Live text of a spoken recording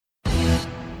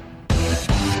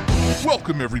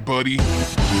Welcome, everybody, to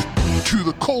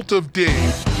the Cult of Dave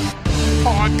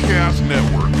Podcast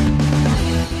Network.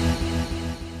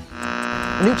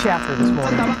 A new chapter this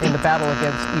morning in the battle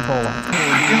against Ebola.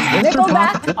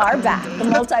 Nickelback are back. The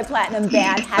multi-platinum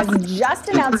band has just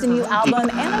announced a new album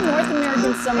and a North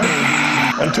American summer.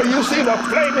 Until you see the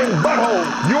flaming butthole,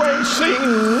 you ain't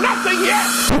seen nothing yet.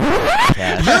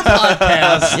 Your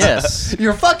podcast. Yes.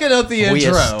 You're fucking up the intro. We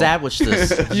established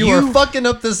this. You are fucking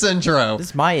up this intro. This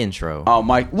is my intro. Oh,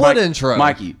 Mike. What Mike, intro?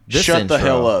 Mikey, This shut the intro.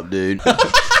 hell up, dude.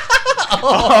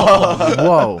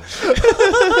 Whoa.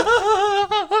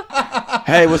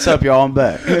 Hey, what's up, y'all? I'm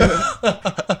back.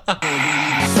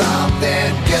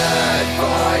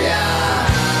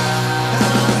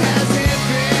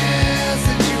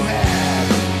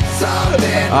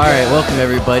 All right, welcome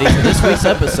everybody to this week's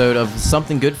episode of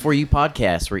Something Good For You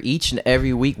podcast, where each and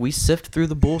every week we sift through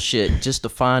the bullshit just to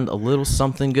find a little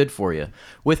something good for you.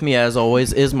 With me, as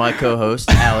always, is my co-host,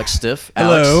 Alex Stiff.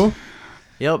 Alex. Hello.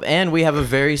 Yep, and we have a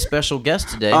very special guest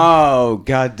today. Oh,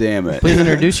 god damn it. Please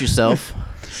introduce yourself.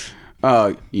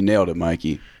 You nailed it,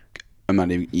 Mikey. I'm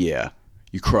not even... Yeah,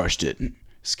 you crushed it.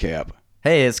 It's Cap.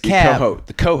 Hey, it's Your Cap.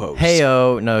 the co-host.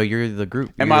 Hey-o. No, you're the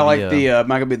group. Am You're I like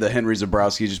am I going to be the Henry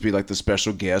Zabrowski, just be like the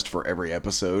special guest for every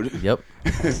episode? Yep.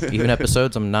 Even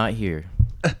episodes I'm not here.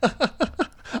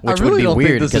 Which really would be don't think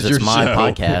weird this because is it's your my show.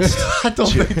 podcast. I don't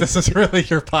think this is really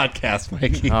your podcast,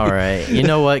 Mikey. All right. You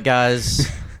know what,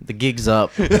 guys? The gig's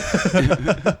up.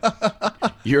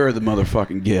 You're the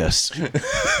motherfucking guest.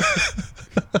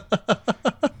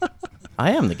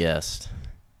 I am the guest.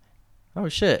 Oh,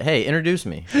 shit. Hey, introduce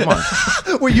me. Come on.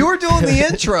 Well, you were doing the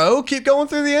intro. Keep going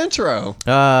through the intro.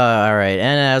 All right.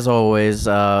 And as always,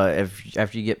 if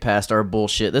after you get past our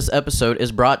bullshit, this episode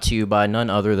is brought to you by none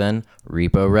other than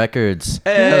Repo Records.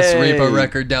 Yes, Hey. Repo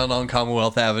Record down on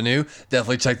Commonwealth Avenue.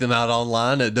 Definitely check them out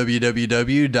online at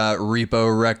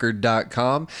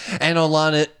www.reporecord.com and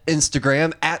online at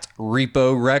Instagram at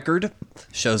Repo Record.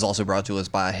 Show's also brought to us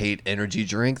by Hate Energy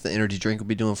Drink. The energy drink will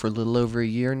be doing for a little over a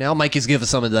year now. Mikey's give us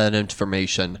some of that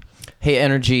information. Hey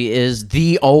Energy is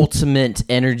the ultimate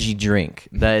energy drink.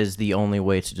 That is the only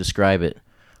way to describe it.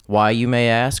 Why, you may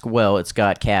ask? Well, it's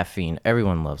got caffeine.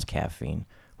 Everyone loves caffeine.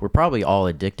 We're probably all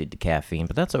addicted to caffeine,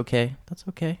 but that's okay. That's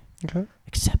okay. Okay.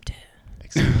 Accept it.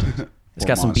 It's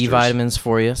got some B vitamins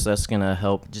for you, so that's going to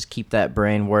help just keep that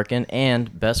brain working.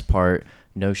 And best part,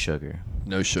 no sugar.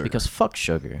 No sugar. Because fuck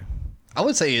sugar. I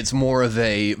would say it's more of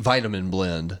a vitamin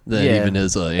blend than even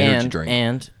as an energy drink.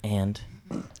 And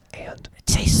it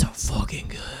tastes so fucking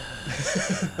good.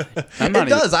 It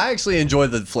does. I actually enjoy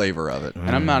the flavor of it.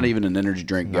 And I'm not even an energy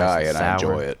drink guy, and and I sour.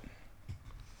 enjoy it.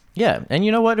 Yeah, and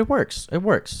you know what? It works. It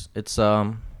works. It's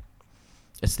the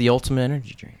ultimate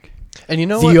energy drink. And you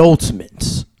know The what?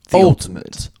 ultimate.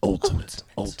 Ultimate.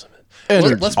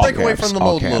 Let's break All away caps, from the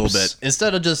all mold a little caps. bit.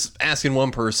 Instead of just asking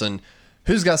one person,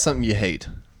 who's got something you hate?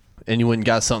 Anyone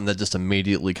got something that just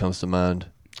immediately comes to mind?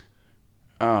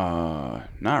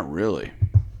 Not really.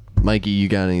 Mikey, you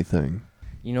got anything?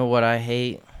 You know what I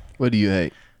hate? What do you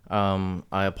hate?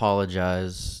 I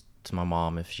apologize to my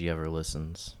mom if she ever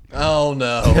listens. Oh,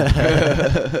 no.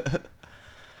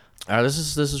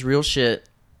 This is real shit.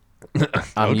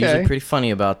 I'm usually pretty funny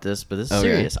about this, but this is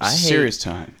serious. Serious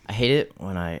time. I hate it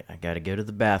when I got to go to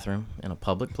the bathroom in a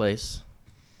public place,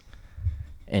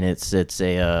 and it's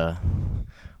a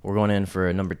we're going in for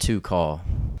a number 2 call.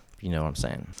 You know what I'm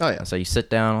saying? Oh, yeah. So you sit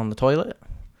down on the toilet,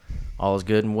 all is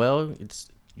good and well.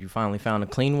 You finally found a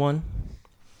clean one,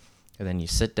 and then you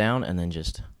sit down, and then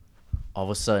just all of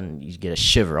a sudden you get a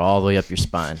shiver all the way up your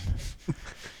spine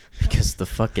because the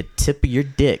fucking tip of your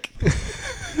dick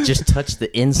just touched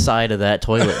the inside of that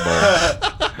toilet bowl.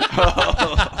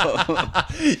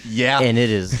 Yeah. And it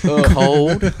is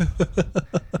cold.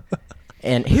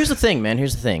 And here's the thing, man.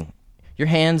 Here's the thing. Your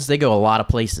hands, they go a lot of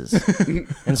places.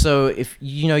 And so if,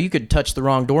 you could touch the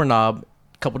wrong doorknob,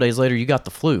 a couple days later, you got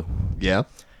the flu. Yeah.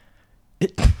 You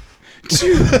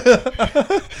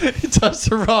touched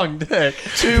the wrong dick.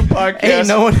 2 podcasts. Ain't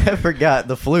no one ever got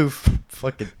the flu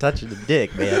fucking touching the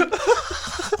dick, man.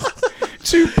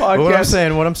 2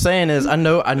 podcasts. What I'm saying is I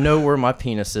know where my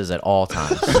penis is at all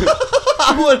times.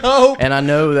 I would hope. And I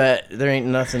know that there ain't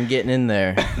nothing getting in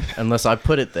there unless I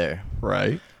put it there.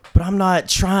 Right. But I'm not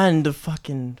trying to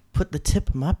fucking put the tip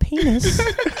of my penis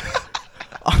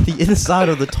on the inside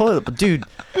of the toilet. But dude,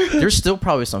 there's still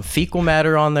probably some fecal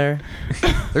matter on there.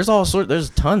 There's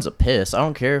tons of piss. I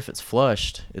don't care if it's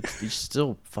flushed. It's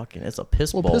still fucking, it's a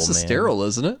piss bowl, Piss is man. sterile,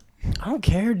 isn't it? I don't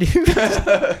care, dude.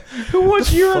 Who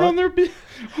wants urine on their...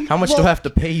 How much do I have to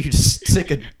pay you to stick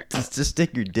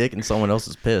your dick in someone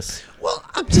else's piss? Well,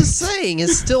 I'm just saying,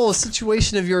 it's still a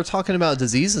situation if you're talking about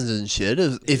diseases and shit.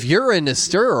 If you're in a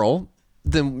sterile,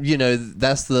 then,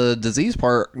 that's the disease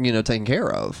part, taken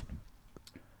care of.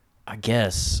 I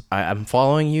guess I'm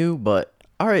following you, but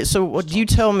all right. So what do you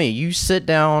tell me? You sit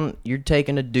down, you're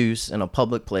taking a deuce in a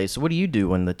public place. What do you do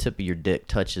when the tip of your dick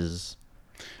touches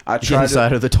I the tried inside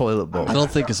to. of the toilet bowl? I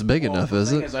don't think it's big enough,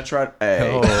 is it? I tried.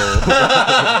 Hey.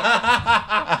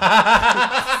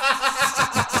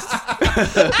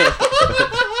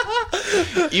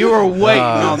 You were waiting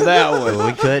on that one.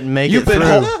 We couldn't make You've it been.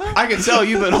 through. I can tell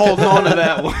you've been holding on to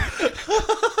that one.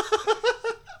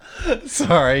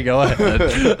 Sorry, go ahead.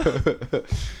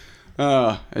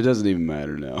 It doesn't even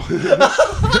matter now.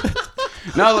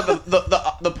 No,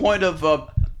 the point of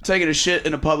taking a shit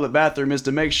in a public bathroom is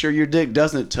to make sure your dick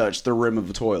doesn't touch the rim of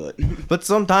the toilet. But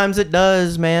sometimes it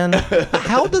does, man.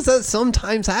 How does that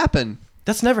sometimes happen?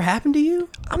 That's never happened to you?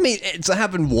 I mean, it's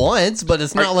happened once, but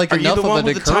it's not like Are you enough the one of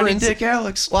an with the tiny occurrence. dick,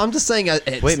 Alex? Well, I'm just saying.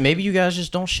 It's, Wait, maybe you guys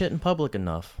just don't shit in public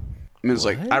enough. I mean, it's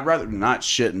like, I'd rather not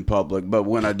shit in public, but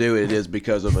when I do, it is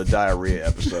because of a diarrhea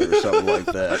episode or something like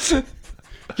that.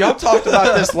 Y'all talked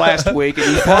about this last week, and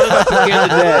you brought it up again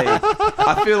today.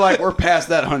 I feel like we're past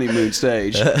that honeymoon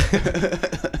stage.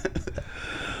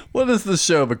 what does this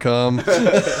show become?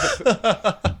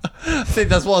 I think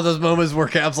that's one of those moments where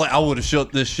Cap's like, I would have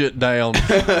shut this shit down.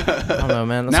 I don't know,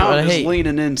 man. That's Now what I I'm just hate.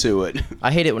 leaning into it.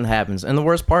 I hate it when it happens. And the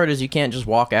worst part is you can't just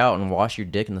walk out and wash your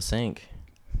dick in the sink.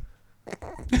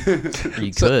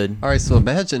 You could. All right, so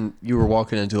imagine you were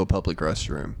walking into a public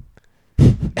restroom.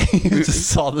 And you just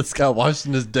saw this guy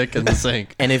washing his dick in the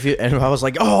sink. And I was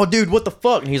like, "Oh, dude, what the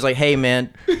fuck?" And he's like, "Hey,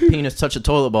 man, penis touch a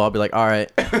toilet bowl." I'll be like, "All right."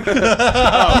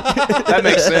 That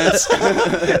makes sense.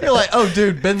 You're like, oh,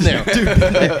 dude, been there.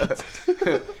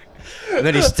 And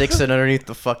then he sticks it underneath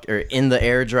or in the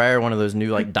air dryer, one of those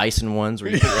new like Dyson ones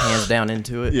where you put your hands down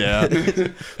into it. Yeah.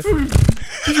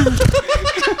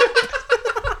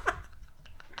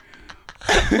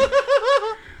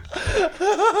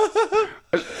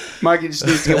 Mikey just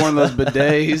needs to get one of those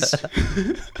bidets.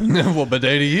 What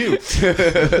bidet to you?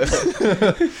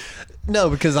 No,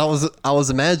 because I was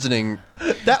imagining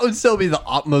that would still be the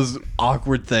most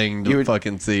awkward thing to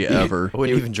fucking see ever. I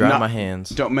wouldn't even dry Not- my hands.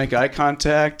 Don't make eye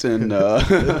contact and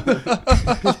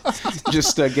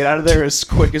just get out of there as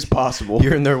quick as possible.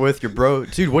 You're in there with your bro.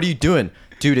 Dude, what are you doing?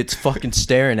 Dude, it's fucking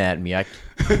staring at me. We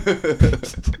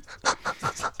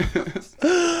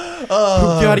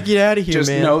gotta get out of here, Just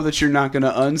man. know that you're not going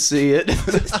to unsee it.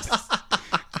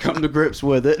 Come to grips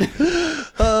with it.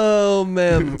 Oh,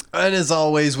 man. And as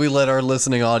always, we let our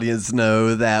listening audience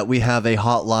know that we have a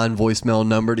hotline voicemail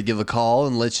number to give a call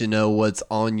and let you know what's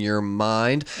on your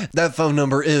mind. That phone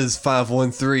number is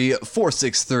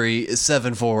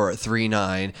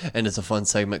 513-463-7439. And it's a fun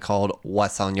segment called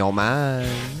What's on Your Mind?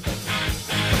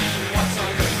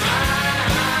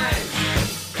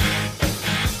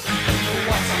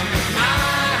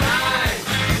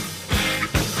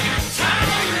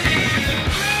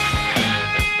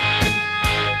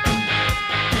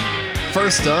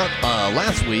 First up,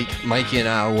 last week, Mikey and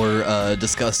I were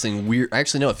discussing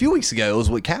a few weeks ago, it was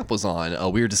what Cap was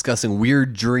on. We were discussing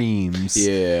weird dreams.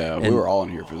 Yeah, we were all in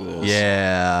here for this.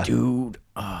 Yeah. Dude,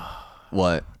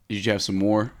 What? Did you have some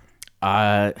more?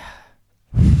 no.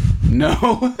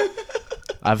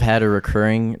 I've had a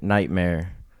recurring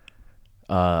nightmare.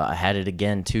 I had it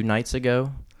again 2 nights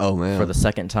ago. Oh, man. For the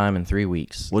second time in 3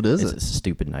 weeks. What is it? It's a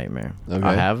stupid nightmare. Okay.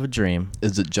 I have a dream.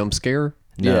 Is it jump scare?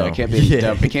 No. Yeah, it can't be.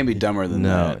 It can't be dumber than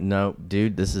that. No,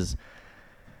 dude, this is.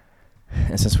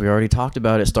 And since we already talked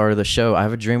about it, started the show, I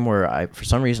have a dream where for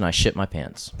some reason, I shit my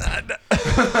pants.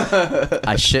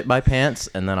 I shit my pants,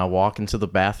 and then I walk into the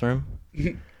bathroom,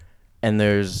 and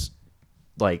there's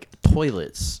like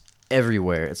toilets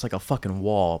everywhere. It's like a fucking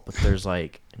wall, but there's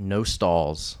like no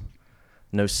stalls,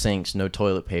 no sinks, no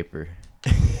toilet paper.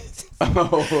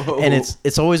 And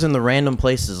it's always in the random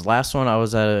places. Last one, I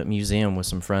was at a museum with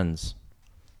some friends.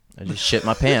 I just shit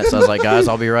my pants. I was like, guys,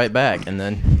 I'll be right back. And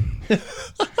then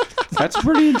That's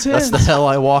pretty intense. that's the hell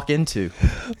I walk into.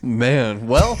 Man,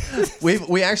 well,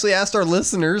 we actually asked our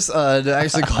listeners to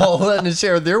actually call in and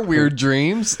share their weird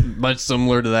dreams, much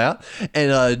similar to that.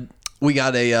 And we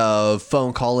got a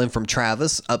phone call in from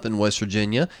Travis up in West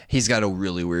Virginia. He's got a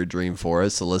really weird dream for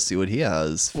us, so let's see what he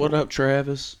has. What up,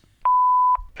 Travis?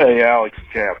 Hey, Alex and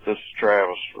Cap. This is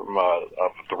Travis from up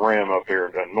at the Rim up here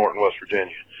in Norton, West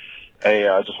Virginia. Hey,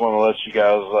 I just want to let you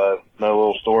guys know a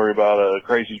little story about a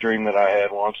crazy dream that I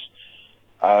had once.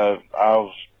 I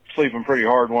was sleeping pretty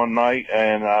hard one night,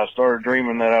 and I started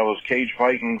dreaming that I was cage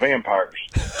fighting vampires,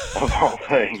 of all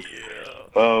things.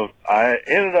 I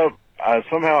ended up,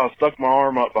 somehow I stuck my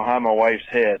arm up behind my wife's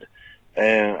head,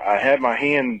 and I had my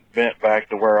hand bent back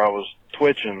to where I was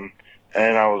twitching,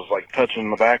 and I was like touching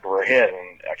the back of her head,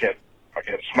 and I kept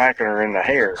smacking her in the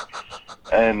hair,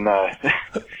 and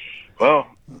well,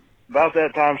 about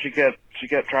that time she kept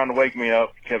trying to wake me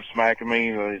up, kept smacking me.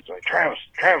 It's like, Travis,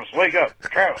 wake up,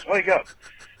 Travis, wake up.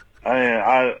 And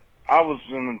I was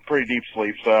in a pretty deep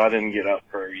sleep, so I didn't get up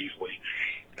very easily.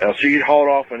 She hauled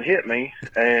off and hit me,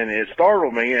 and it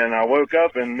startled me, and I woke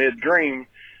up in mid-dream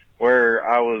where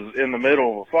I was in the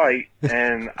middle of a fight,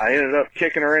 and I ended up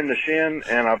kicking her in the shin,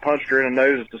 and I punched her in the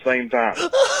nose at the same time.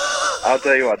 I'll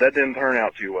tell you what, that didn't turn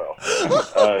out too well.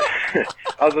 I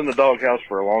was in the doghouse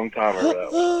for a long time over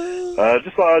that.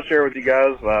 Just thought I'd share with you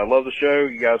guys. I love the show.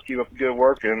 You guys keep up the good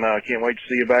work, and I can't wait to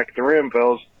see you back at the rim,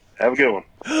 fellas. Have a good one.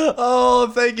 Oh,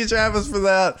 thank you, Travis, for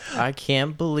that. I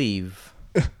can't believe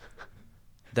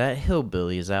that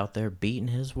hillbilly is out there beating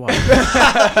his wife.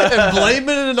 And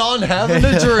blaming it on having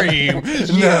a dream.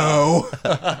 No.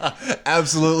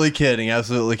 Absolutely kidding.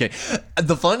 Absolutely kidding.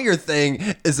 The funnier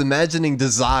thing is imagining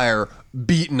Desire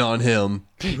beating on him.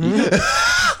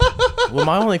 Well,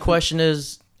 my only question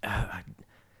is,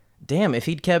 damn, if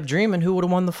he'd kept dreaming, who would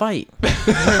have won the fight?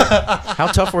 How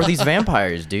tough were these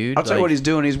vampires, dude? I'll tell you what he's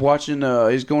doing. He's watching.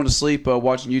 He's going to sleep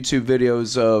watching YouTube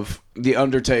videos of The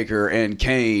Undertaker and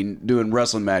Kane doing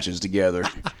wrestling matches together.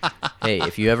 Hey,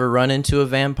 if you ever run into a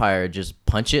vampire, just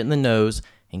punch it in the nose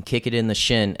and kick it in the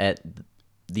shin at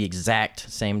the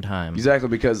exact same time. Exactly,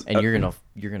 because and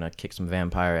you're gonna kick some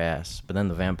vampire ass, but then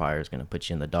the vampire is gonna put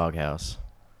you in the doghouse.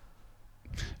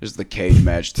 there's the cage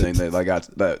match thing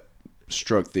that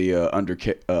struck the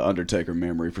Undertaker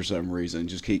memory for some reason,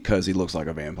 just because he looks like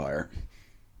a vampire,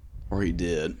 or he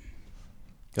did.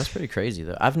 That's pretty crazy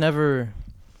though. Have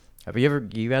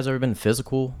you guys ever been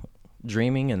physical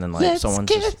dreaming and then like someone's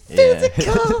just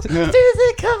physical.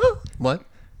 What?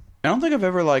 I don't think I've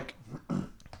ever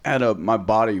had my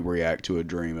body react to a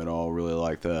dream at all, really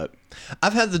like that.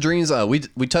 I've had the dreams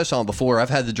we touched on before. I've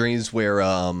had the dreams where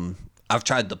I've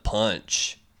tried to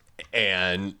punch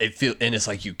and it's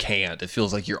like you can't. It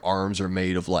feels like your arms are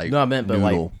made of like No, I meant, but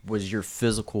noodle. like, was your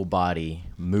physical body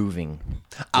moving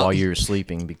while you were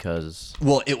sleeping? Because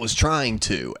Well, it was trying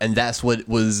to, and that's what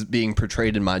was being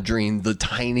portrayed in my dream. The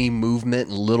tiny movement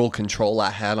and little control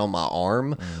I had on my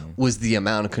arm was the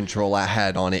amount of control I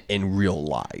had on it in real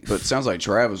life. But it sounds like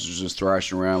Travis was just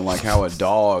thrashing around like how a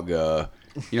dog, you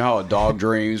know how a dog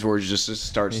dreams where it just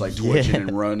starts like twitching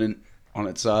and running on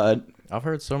its side. I've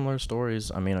heard similar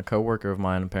stories. I mean, a coworker of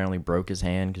mine apparently broke his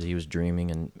hand because he was dreaming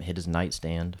and hit his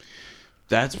nightstand.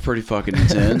 That's pretty fucking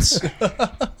intense.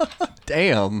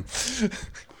 Damn.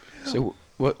 So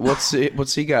what's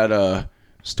he got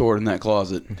stored in that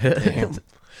closet? Damn.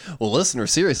 Well, listener,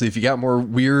 seriously, if you got more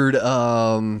weird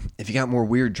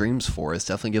dreams for us,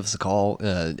 definitely give us a call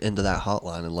into that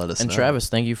hotline and let us know. And Travis,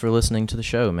 thank you for listening to the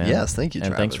show, man. Yes, thank you,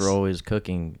 and thanks Travis. for always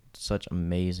cooking such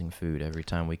amazing food every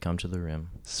time we come to the rim.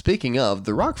 Speaking of,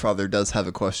 the Rockfather does have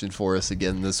a question for us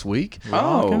again this week.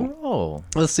 Rock and roll.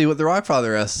 Let's see what the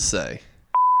Rockfather has to say.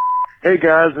 Hey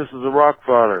guys, this is the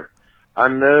Rockfather. I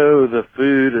know the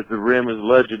food at the Rim is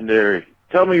legendary.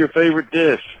 Tell me your favorite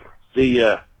dish. See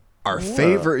ya. Our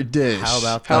favorite dish. How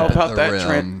about that,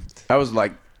 Trent? I was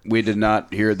like, we did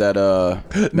not hear that.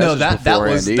 No, that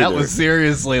either. was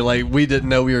seriously like we didn't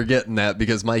know we were getting that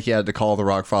because Mikey had to call the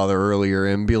Rockfather earlier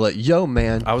and be like, "Yo,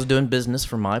 man." I was doing business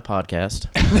for my podcast.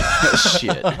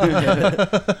 Shit.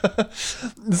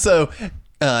 So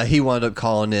he wound up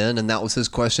calling in, and that was his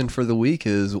question for the week: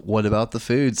 is what about the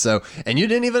food? So, and you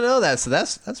didn't even know that, so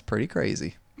that's pretty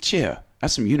crazy. Yeah,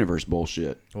 that's some universe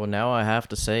bullshit. Well, now I have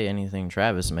to say anything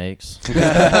Travis makes.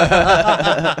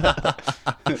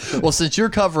 Well, since you're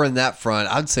covering that front,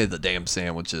 I'd say the damn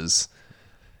sandwiches.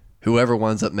 Whoever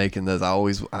winds up making those,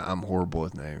 I'm horrible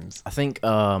with names. I think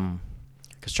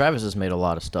because Travis has made a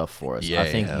lot of stuff for us. Yeah,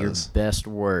 I think he your has. best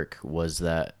work was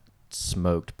that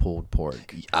smoked pulled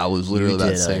pork. I was literally You that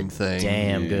did same a thing.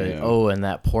 Damn good. Yeah. Oh, and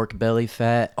that pork belly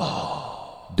fat.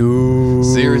 Dude.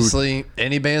 Seriously,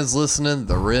 any bands listening,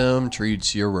 the Rim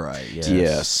treats you right.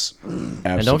 Yes.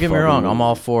 And don't get me wrong,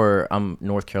 I'm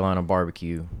North Carolina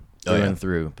barbecue through yeah. and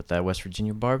through, but that West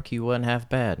Virginia barbecue wasn't half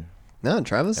bad. No,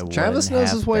 Travis It knows wasn't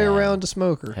his way half bad. around a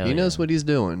smoker. Hell He knows yeah. what he's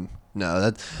doing.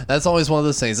 No, that's always one of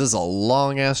those things. This is a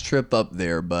long ass trip up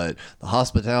there, but the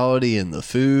hospitality and the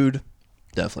food,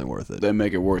 definitely worth it. They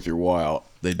make it worth your while.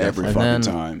 They every definitely- fucking And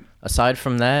then, time. Aside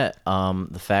from that,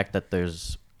 the fact that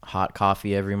there's hot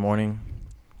coffee every morning,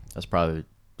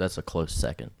 that's a close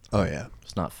second. Oh yeah.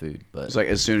 It's not food, but It's like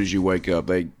as soon as you wake up,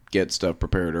 they get stuff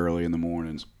prepared early in the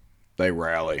mornings. They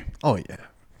rally. Oh yeah.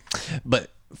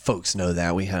 But folks know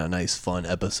that we had a nice fun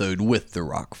episode with the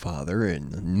Rockfather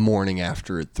and the morning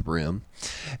after at the Rim.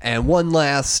 And one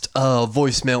last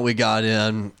voicemail we got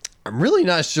in. I'm really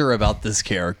not sure about this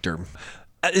character.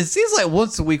 It seems like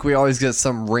once a week we always get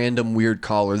some random weird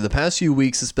caller. The past few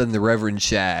weeks it's been the Reverend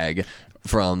Shag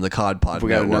from the Cod Pod We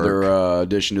got Network. another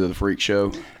addition to the Freak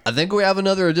Show. I think we have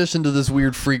another addition to this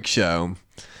weird freak show.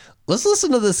 Let's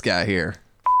listen to this guy here.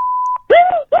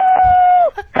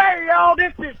 Hey y'all,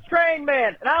 this is Train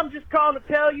Man, and I'm just calling to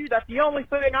tell you that the only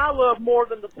thing I love more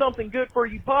than the Something Good For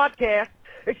You podcast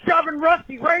is shoving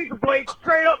rusty razor blades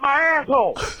straight up my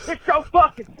asshole. This show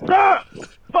fucking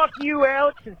sucks. Fuck you,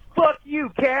 Alex, and fuck you,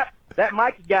 Cap. That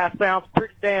Mikey guy sounds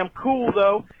pretty damn cool,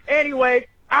 though. Anyway,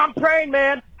 I'm Train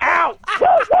Man. Out.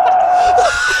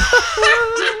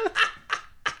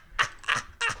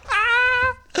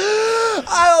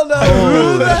 I don't know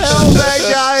who the hell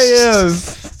that guy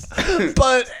is.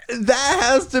 But that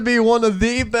has to be one of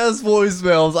the best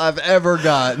voicemails I've ever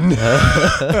gotten.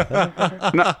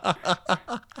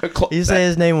 You say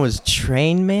his name was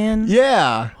Train Man?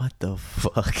 Yeah. What the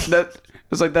fuck?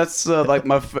 That's like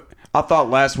my. I thought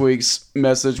last week's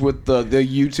message with the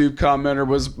YouTube commenter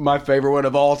was my favorite one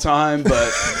of all time,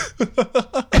 but.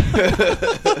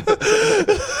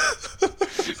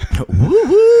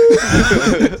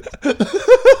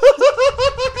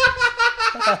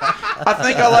 I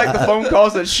think I like the phone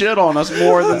calls that shit on us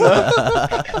more than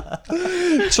that.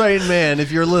 Train Man,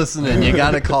 if you're listening, you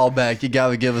got to call back. You got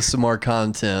to give us some more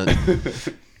content.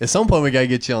 At some point, we got to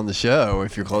get you on the show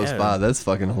if you're close by. That's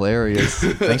fucking hilarious.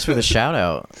 Thanks for the shout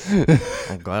out.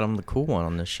 I'm glad I'm the cool one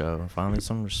on this show. Finally,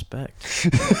 some respect.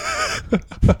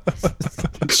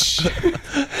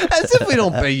 As if we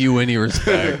don't pay you any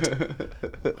respect.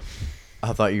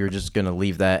 I thought you were just going to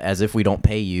leave that as if we don't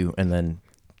pay you and then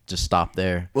just stop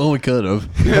there. Well, we could have.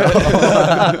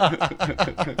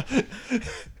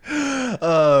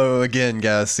 Oh, again,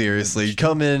 guys, seriously,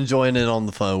 come in, join in on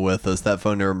the phone with us. That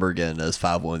phone number again is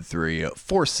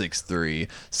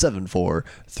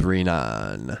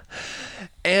 513-463-7439.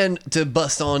 And to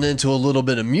bust on into a little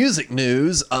bit of music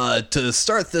news, to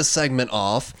start this segment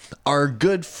off, our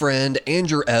good friend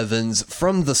Andrew Evans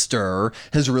from The Stir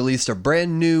has released a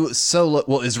brand new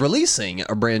solo, is releasing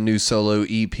a brand new solo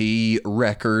EP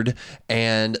record,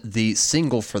 and the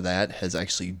single for that has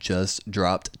actually just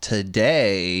dropped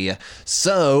today.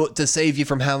 So, to save you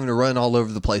from having to run all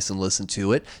over the place and listen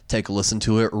to it, take a listen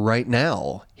to it right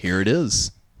now. Here it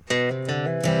is.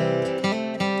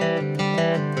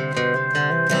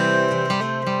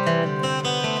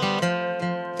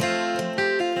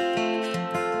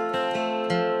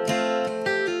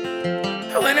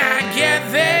 When I get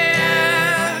there,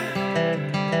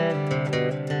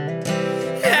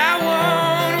 I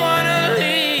won't wanna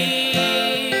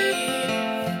leave.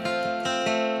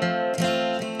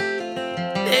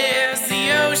 There's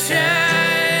the ocean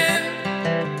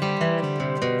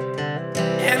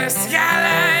and a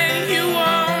skyline you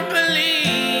won't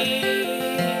believe.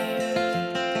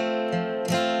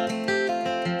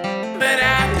 But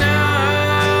I know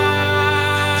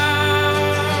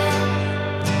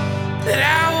that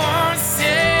I won't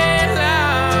stay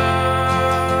long,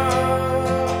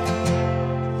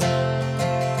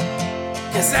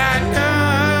 'cause I know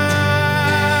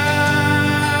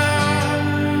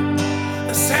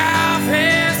the South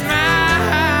is my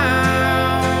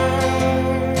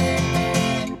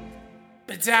home,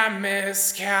 but I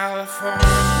miss California.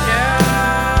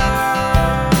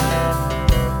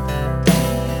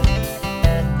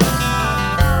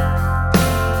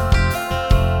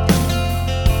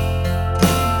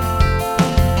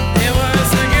 There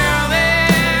was a girl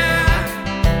there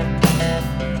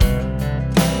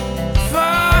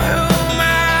for whom I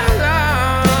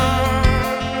longed.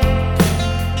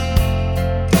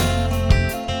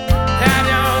 I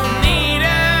don't need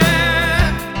her.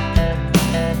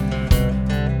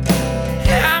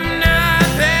 I'm not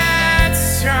that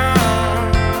strong.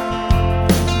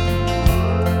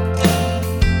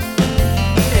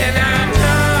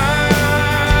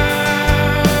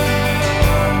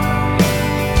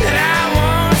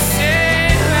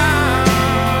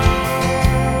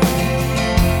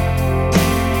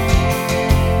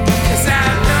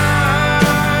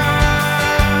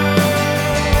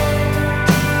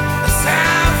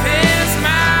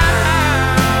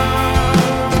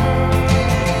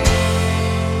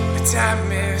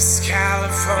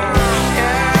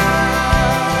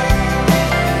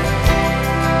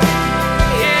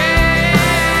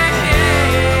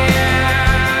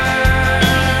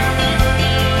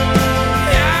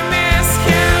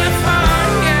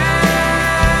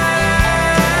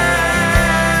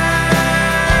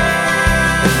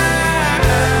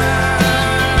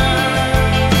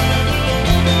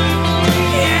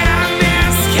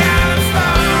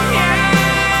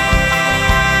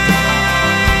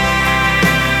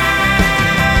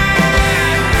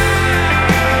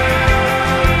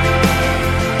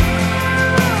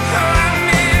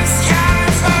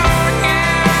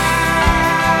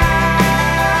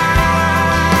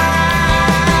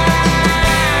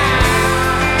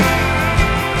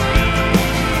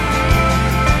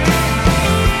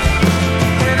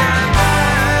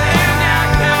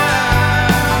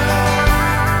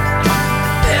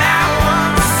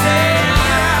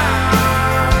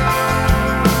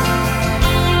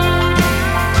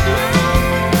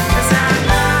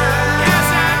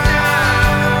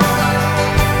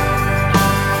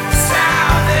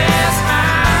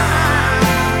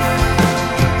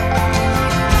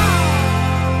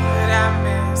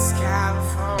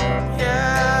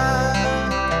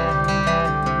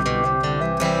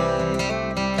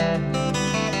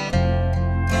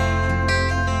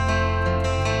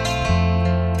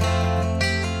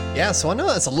 Yeah, so I know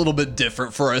that's a little bit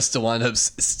different for us to wind up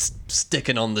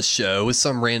sticking on the show with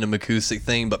some random acoustic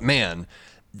thing, but man,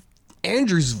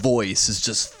 Andrew's voice is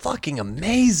just fucking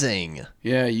amazing.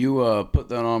 Yeah, you put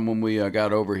that on when we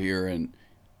got over here, and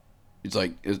it's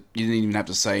like you didn't even have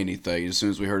to say anything. As soon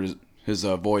as we heard his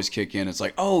voice kick in, it's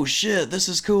like, oh shit, this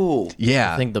is cool.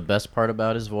 Yeah. I think the best part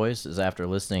about his voice is after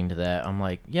listening to that, I'm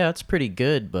like, yeah, it's pretty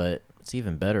good, but it's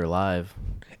even better live.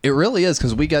 It really is,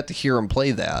 because we got to hear him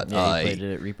play that. Yeah, he played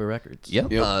it at Reaper Records. Yep.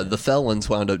 The Felons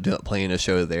wound up playing a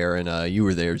show there, and you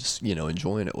were there just,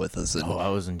 enjoying it with us. And, I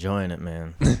was enjoying it,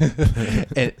 man.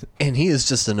 and he is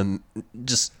just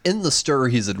just in the stir,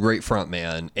 he's a great front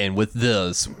man. And with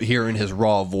this, hearing his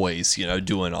raw voice,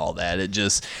 doing all that,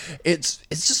 it's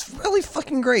just really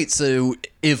fucking great. So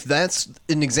if that's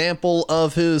an example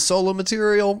of his solo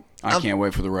material, I can't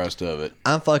wait for the rest of it.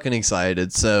 I'm fucking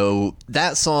excited. So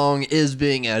that song is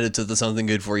being added to the Something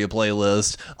Good For You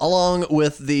playlist, along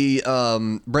with the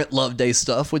Brent Loveday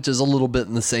stuff, which is a little bit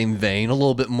in the same vein, a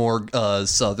little bit more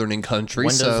southern and country.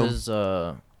 When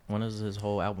does his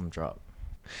whole album drop?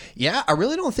 Yeah, I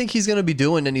really don't think he's going to be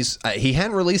doing any. He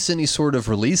hadn't released any sort of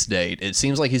release date. It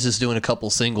seems like he's just doing a couple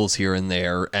singles here and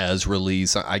there as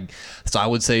release. So I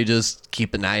would say just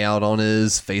keep an eye out on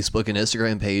his Facebook and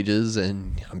Instagram pages,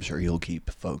 and I'm sure he'll keep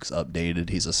folks updated.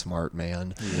 He's a smart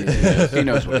man. Yeah, he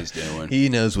knows what he's doing. He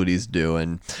knows what he's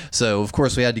doing. So, of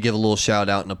course, we had to give a little shout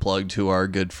out and a plug to our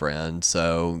good friend.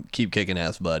 So, keep kicking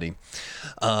ass, buddy.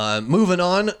 Moving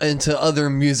on into other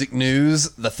music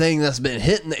news, the thing that's been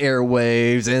hitting the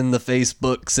airwaves and the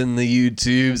Facebooks and the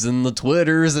YouTubes and the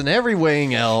Twitters and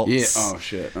everything else. Yeah. Oh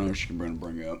shit. I know what you're going to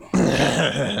bring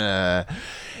up.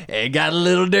 It got a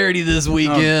little dirty this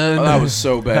weekend. Oh, that was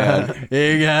so bad.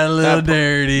 It got a little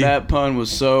dirty. That pun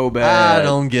was so bad. I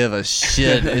don't give a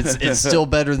shit. It's still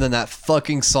better than that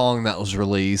fucking song that was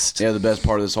released. Yeah, the best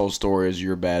part of this whole story is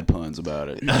your bad puns about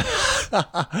it.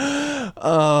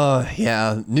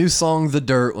 Yeah. New song The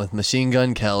Dirt with Machine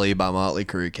Gun Kelly by Motley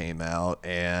Crue came out,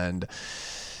 and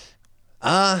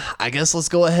I guess let's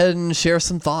go ahead and share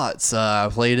some thoughts. I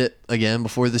played it again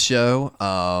before the show.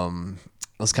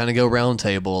 Let's kind of go round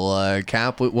table.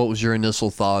 Cap, what was your initial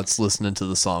thoughts listening to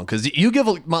the song? Because you give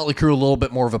Motley Crue a little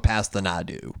bit more of a pass than I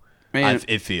do. Man,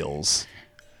 it feels.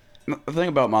 The thing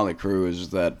about Motley Crue is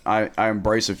that I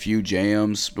embrace a few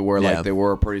jams, but where like they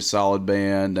were a pretty solid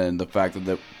band, and the fact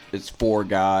that it's four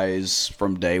guys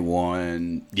from day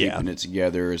one keeping it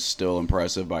together is still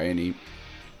impressive by any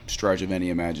stretch of any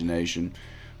imagination.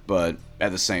 But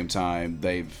at the same time,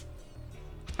 I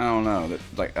don't know,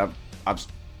 like I've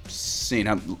seen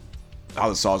how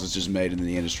the sausage is made in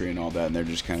the industry and all that, and they're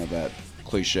just kind of that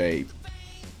cliche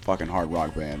fucking hard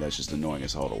rock band that's just annoying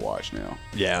as hell to watch now.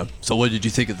 Yeah. So what did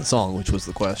you think of the song, which was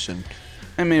the question?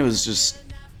 I mean, it was just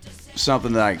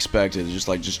something that I expected,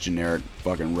 just generic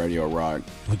fucking radio rock.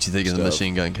 What'd you think of the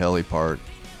Machine Gun Kelly part?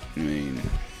 I mean,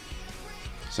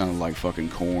 sounded like fucking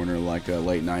Korn or like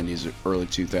late 90s or early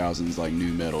 2000s like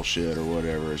new metal shit or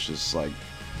whatever. It's just like,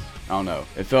 I don't know.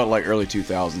 It felt like early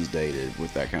 2000s dated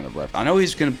with that kind of rap. I know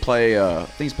he's going to play, I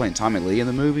think he's playing Tommy Lee in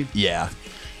the movie. Yeah.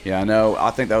 Yeah, I know.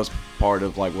 I think that was part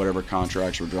of like whatever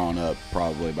contracts were drawn up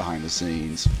probably behind the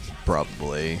scenes.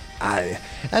 Probably.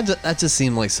 That just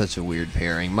seemed like such a weird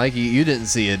pairing. Mikey, you didn't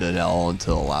see it at all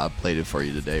until I played it for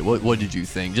you today. What did you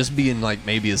think? Just being like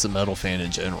maybe as a metal fan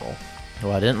in general.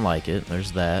 Well, I didn't like it.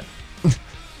 There's that.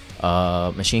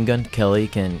 Machine Gun Kelly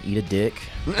can eat a dick.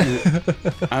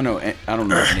 I don't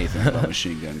know anything about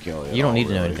Machine Gun Kelly. You don't need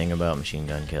to know anything about Machine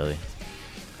Gun Kelly.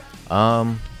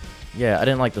 Yeah, I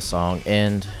didn't like the song,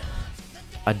 and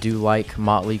I do like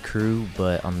Motley Crue,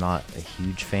 but I'm not a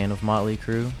huge fan of Motley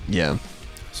Crue. Yeah.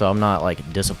 So I'm not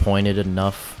like disappointed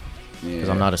enough because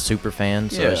I'm not a super fan.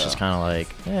 So it's just kind of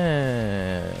like,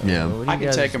 yeah. I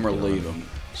can take them or leave them.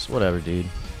 Just whatever, dude.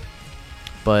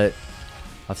 But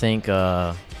I think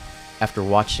after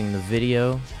watching the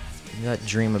video, that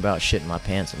dream about shitting my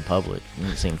pants in public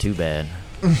didn't seem too bad.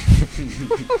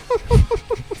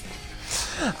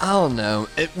 I don't know.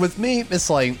 With me, it's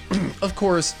like, of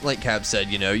course, like Cap said,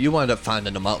 you wind up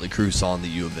finding a Motley Crue song that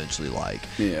you eventually like.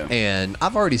 Yeah. And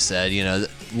I've already said,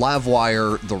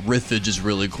 Livewire, the riffage is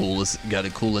really cool. It's got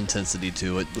a cool intensity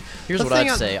to it. Here's what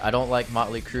I'd say. I don't like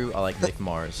Motley Crue. I like Mick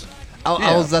Mars.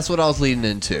 That's what I was leading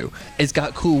into. It's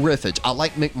got cool riffage. I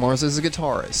like Mick Mars as a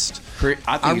guitarist.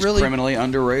 I think he's criminally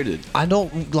underrated. I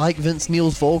don't like Vince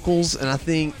Neil's vocals, and I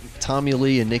think Tommy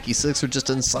Lee and Nikki Sixx are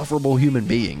just insufferable human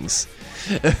beings.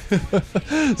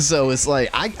 So it's like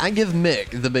I give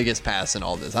Mick the biggest pass in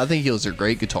all this. I think he was a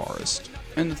great guitarist.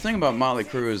 And the thing about Motley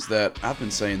Crue is that I've been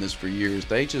saying this for years.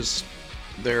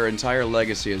 Their entire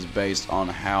legacy is based on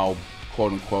how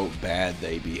quote unquote bad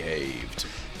they behaved.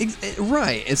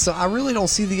 Right, and so I really don't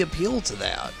see the appeal to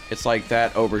that. It's like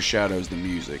that overshadows the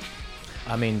music.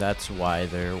 I mean, that's why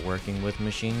they're working with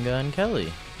Machine Gun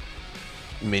Kelly.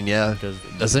 I mean, yeah, Because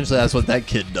essentially that's what that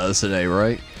kid does today,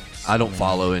 right? I don't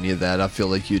follow any of that. I feel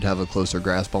like you'd have a closer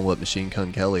grasp on what Machine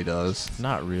Gun Kelly does.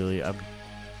 Not really. I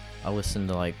listened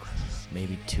to like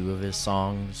maybe 2 of his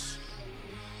songs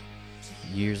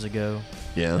years ago.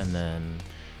 Yeah. And then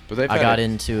But they've I had got a-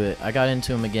 into it. I got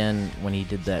into him again when he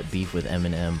did that beef with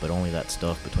Eminem, but only that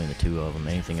stuff between the 2 of them.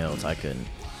 Anything else, I couldn't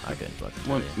fucking tell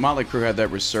When you. Motley Crue had that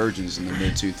resurgence in the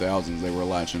mid 2000s, they were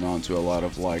latching on to a lot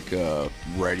of like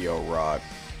radio rock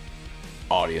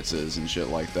audiences and shit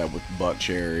like that with Buck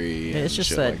Cherry. Yeah, it's and just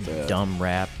shit that, like that dumb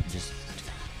rap. Just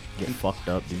get fucked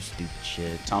up, do stupid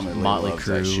shit. Tommy Lee Motley loves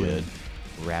that Crue shit.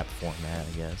 and rap format,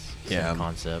 I guess. Yeah. Same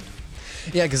concept.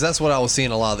 Yeah, because that's what I was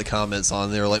seeing a lot of the comments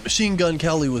on. They were like, Machine Gun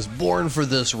Kelly was born for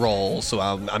this role, so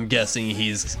I'm guessing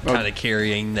he's kind of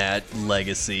carrying that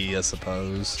legacy, I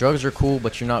suppose. Drugs are cool,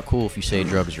 but you're not cool if you say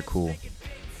drugs are cool.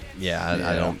 Yeah,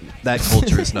 I don't. That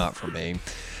culture is not for me.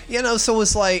 You know, so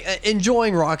it's like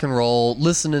enjoying rock and roll,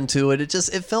 listening to it.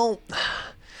 It felt.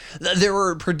 There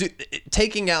were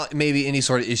taking out maybe any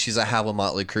sort of issues I have with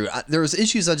Motley Crue. There was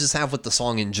issues I just have with the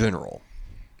song in general.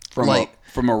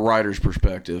 From a writer's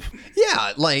perspective.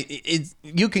 Yeah, like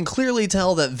you can clearly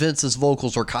tell that Vince's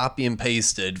vocals were copy and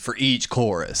pasted for each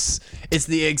chorus. It's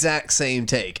the exact same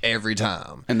take every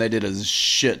time. And they did a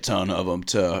shit ton of them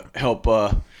to help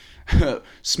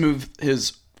smooth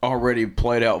his already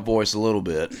played out voice a little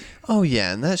bit. Oh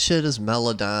yeah, and that shit is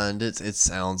melodined. It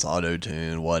sounds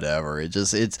auto-tuned, whatever.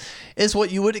 It's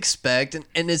what you would expect,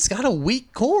 and it's got a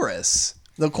weak chorus.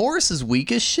 The chorus is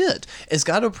weak as shit. It's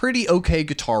got a pretty okay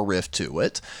guitar riff to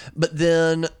it, but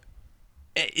then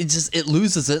it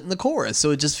loses it in the chorus.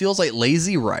 So it just feels like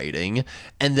lazy writing,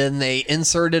 and then they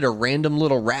inserted a random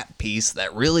little rap piece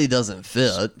that really doesn't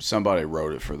fit. Somebody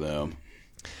wrote it for them.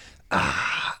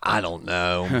 I don't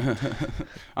know.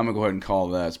 I'm gonna go ahead and call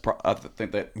that. I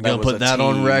think that You gonna was put a that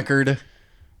on team. record?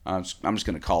 I'm just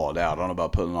gonna call it out. I don't know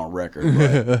about putting it on record.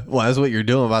 But Well, that's what you're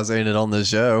doing by saying it on this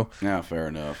show. yeah, fair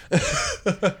enough.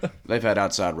 They've had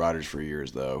outside writers for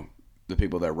years, though. The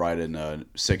people that write in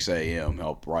 6 a.m.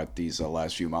 help write these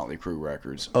last few Motley Crue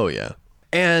records. Oh, yeah.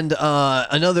 And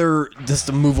another, just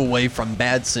to move away from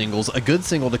bad singles, a good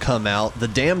single to come out, The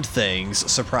Damned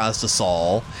Things surprised us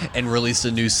all and released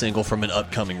a new single from an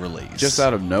upcoming release. Just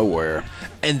out of nowhere.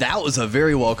 And that was a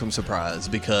very welcome surprise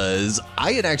because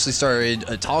I had actually started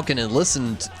talking and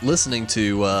listening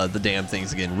to The Damned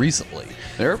Things again recently.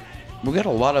 We got a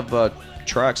lot of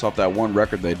tracks off that one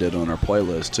record they did on our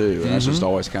playlist, too. And that's just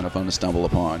always kind of fun to stumble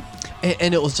upon.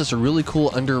 And it was just a really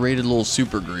cool, underrated little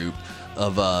super group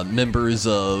of members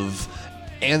of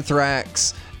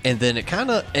Anthrax, and then it kind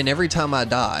of, and Every Time I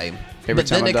Die. Every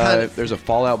time I die, there's a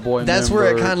Fall Out Boy member. That's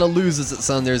where it kind of loses its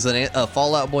son. There's a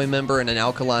Fall Out Boy member and an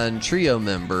Alkaline Trio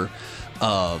member.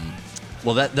 Well,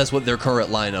 that's what their current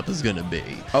lineup is going to be.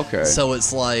 Okay. So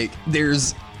it's like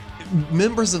there's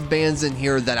members of bands in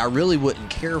here that I really wouldn't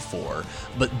care for,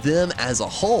 but them as a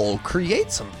whole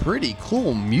create some pretty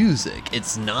cool music.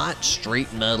 It's not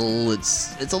straight metal.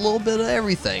 It's a little bit of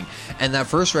everything. And that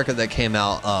first record that came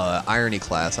out, Irony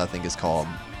Class, I think it's called,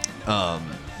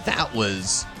 that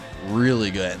was really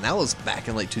good. And that was back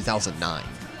in like 2009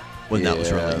 when that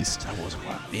was released. That was,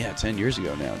 wow. Yeah, 10 years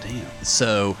ago now. Damn.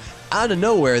 So out of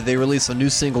nowhere, they released a new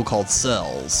single called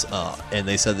Cells, and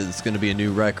they said that it's going to be a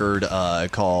new record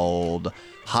called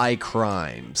High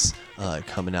Crimes,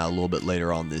 coming out a little bit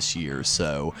later on this year.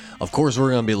 So, of course,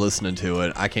 we're going to be listening to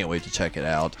it. I can't wait to check it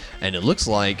out. And it looks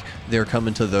like they're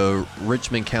coming to the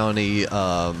Richmond County,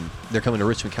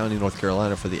 North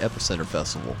Carolina for the Epicenter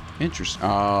Festival. Interesting.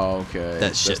 Oh, okay. That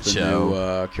That's the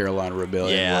show. New, Carolina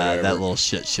Rebellion. Yeah, whatever. that little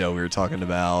shit show we were talking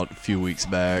about a few weeks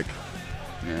back.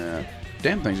 Yeah.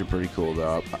 Damn Things are pretty cool,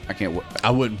 though. I can't. I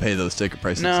wouldn't pay those ticket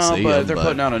prices to No, see but them, they're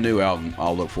putting out a new album.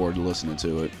 I'll look forward to listening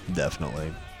to it.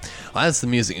 Definitely. Well, that's the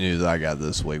music news I got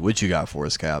this week. What you got for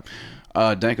us, Cap?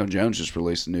 Danko Jones just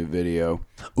released a new video.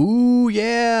 Ooh,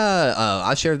 yeah.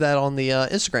 I shared that on the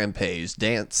Instagram page,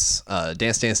 Dance,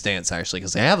 actually,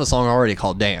 because they have a song already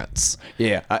called Dance.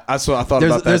 Yeah, that's what I thought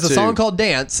There's about that There's a too. song called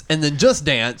Dance, and then just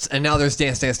Dance, and now there's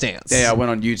Dance. Yeah, I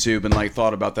went on YouTube and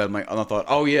thought about that. And I thought,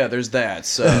 oh yeah, there's that.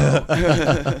 So,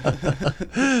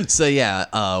 So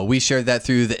yeah, we shared that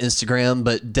through the Instagram,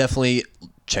 but definitely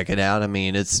check it out. I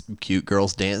mean, it's cute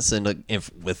girls dancing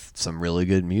with some really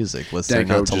good music. What's there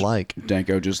not to like?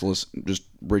 Danko just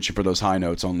reaching for those high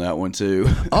notes on that one too.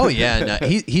 Oh yeah, no,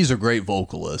 he's a great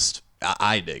vocalist.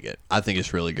 I dig it. I think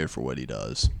it's really good for what he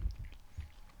does.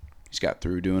 He's got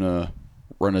through doing a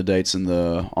run of dates on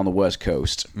the West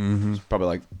Coast. Mm-hmm. Probably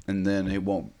like, and then he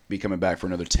won't be coming back for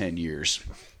another 10 years.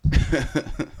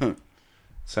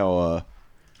 So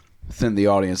thin the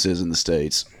audience is in the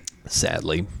States.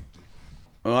 Sadly.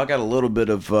 Well, I got a little bit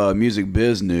of music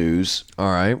biz news.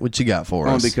 All right, what you got for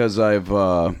us? Only because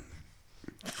I've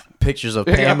pictures of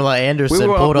Pamela Anderson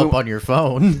pulled up on your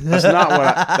phone. That's not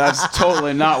what. That's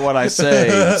totally not what I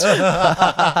saved.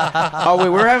 We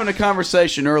were having a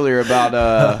conversation earlier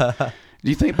about. Do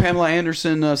you think Pamela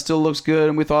Anderson still looks good?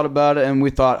 And we thought about it, and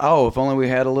we thought, if only we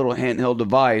had a little handheld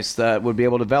device that would be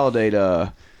able to validate.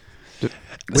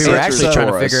 We were actually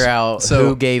trying to figure out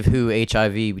who gave who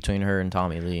HIV between her and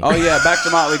Tommy Lee. Oh yeah, back to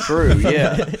Motley Crue.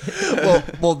 Yeah.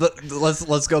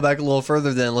 Let's go back a little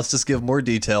further. Then let's just give more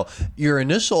detail. Your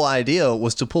initial idea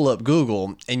was to pull up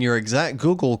Google, and your exact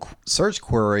Google search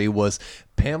query was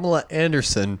Pamela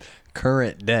Anderson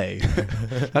current day.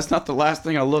 That's not the last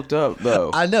thing I looked up, though.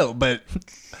 I know, but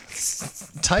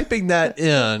typing that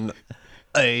in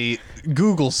a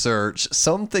Google search,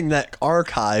 something that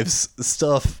archives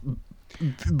stuff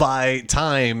by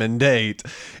time and date,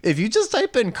 if you just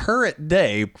type in current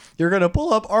day, you're going to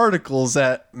pull up articles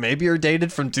that maybe are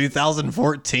dated from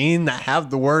 2014 that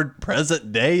have the word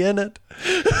present day in it.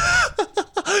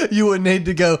 You would need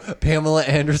to go Pamela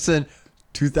Anderson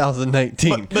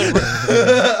 2019.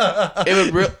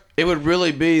 It would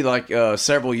really be like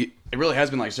several. It really has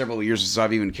been like several years since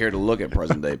I've even cared to look at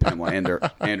present day Pamela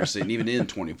Anderson, even in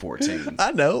 2014.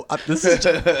 I know. But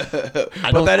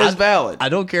that is valid. I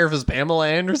don't care if it's Pamela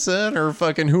Anderson or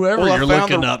fucking whoever you're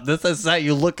looking up. This is that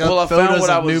you look up photos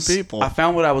of new people. I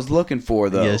found what I was looking for,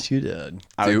 though. Yes, you did.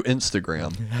 Through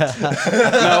Instagram.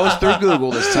 No, it was through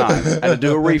Google this time. I had to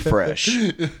do a refresh.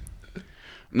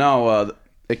 No,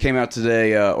 it came out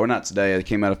today, or not today. It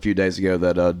came out a few days ago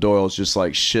that Doyle's just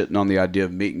like shitting on the idea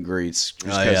of meet and greets.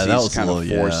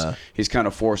 He's kind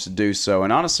of forced to do so,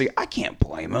 and honestly, I can't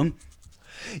blame him.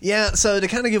 Yeah, so to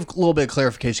kind of give a little bit of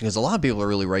clarification, because a lot of people are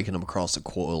really raking him across the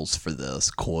coils for this.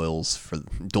 Coils for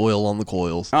Doyle on the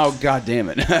coils. Oh, God damn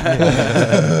it.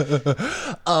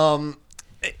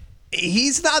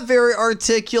 He's not very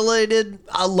articulated.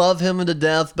 I love him to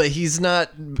death, but he's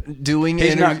not doing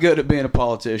He's not good at being a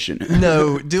politician.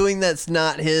 No, doing that's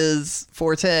not his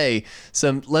forte.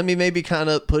 So let me maybe kind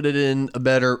of put it in a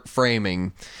better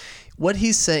framing. What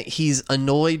he's saying, he's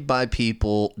annoyed by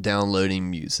people downloading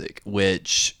music,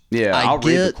 which I'll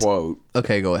read the quote.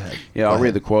 Okay, go ahead. Yeah, I'll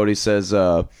read the quote. He says,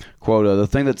 quote, the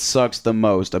thing that sucks the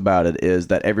most about it is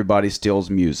that everybody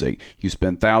steals music. You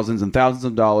spend thousands and thousands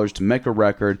of dollars to make a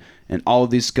record, and all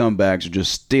of these scumbags are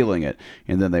just stealing it.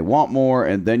 And then they want more,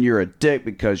 and then you're a dick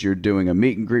because you're doing a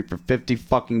meet and greet for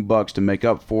 $50 to make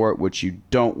up for it, which you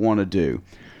don't want to do.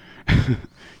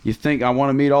 You think I want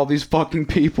to meet all these fucking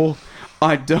people?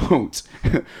 I don't.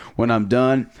 When I'm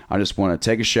done, I just want to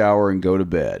take a shower and go to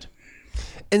bed.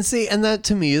 And see, and that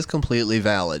to me is completely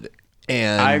valid.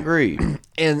 And I agree.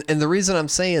 And the reason I'm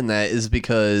saying that is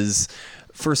because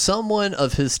for someone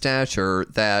of his stature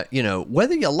that, you know,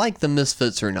 whether you like the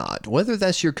Misfits or not, whether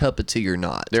that's your cup of tea or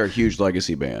not. They're a huge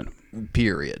legacy band.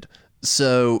 Period.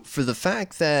 So for the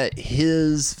fact that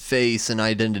his face and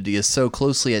identity is so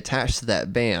closely attached to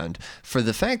that band, for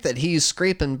the fact that he's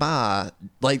scraping by,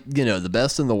 like, you know, the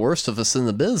best and the worst of us in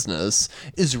the business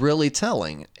is really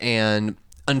telling. And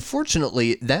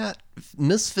unfortunately, that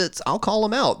Misfits, I'll call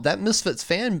them out, that Misfits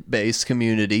fan base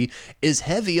community is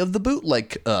heavy of the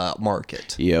bootleg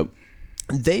market. Yep.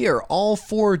 They are all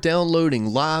for downloading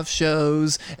live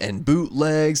shows and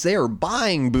bootlegs. They are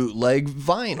buying bootleg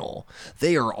vinyl.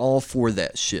 They are all for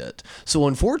that shit. So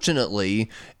unfortunately,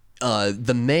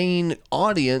 the main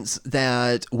audience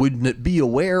that would be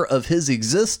aware of his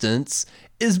existence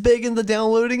is big in the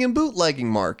downloading and bootlegging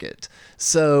market.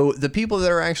 So the people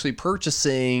that are actually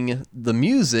purchasing the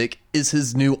music is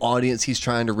his new audience he's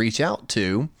trying to reach out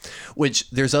to, which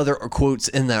there's other quotes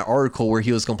in that article where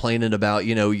he was complaining about,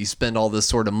 you know, you spend all this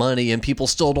sort of money and people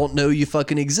still don't know you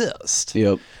fucking exist.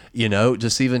 Yep. You know,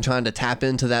 just even trying to tap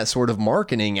into that sort of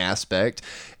marketing aspect.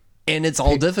 And it's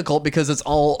all difficult because it's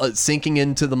all sinking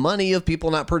into the money of people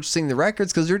not purchasing the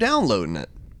records because they're downloading it.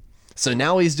 So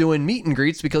now he's doing meet and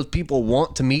greets because people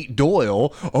want to meet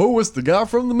Doyle. Oh, it's the guy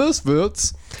from the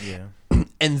Misfits. Yeah.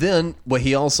 And then what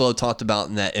he also talked about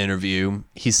in that interview,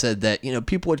 he said that, you know,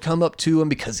 people would come up to him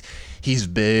because he's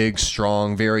big,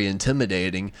 strong, very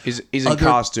intimidating. He's in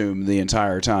costume the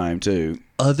entire time, too.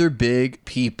 Other big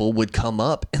people would come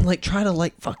up and, like, try to,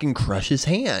 like, fucking crush his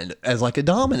hand as, like, a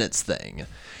dominance thing.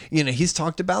 You know, he's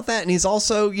talked about that. And he's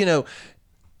also, you know,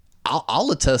 I'll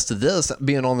attest to this,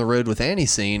 being on the road with Annie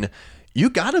Scene,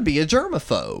 you got to be a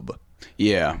germaphobe.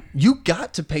 Yeah. You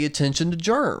got to pay attention to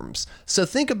germs. So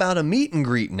think about a meet and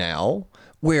greet now,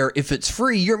 where if it's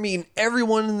free, you're meeting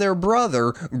everyone and their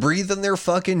brother breathing their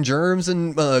fucking germs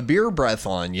and beer breath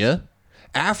on you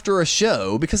after a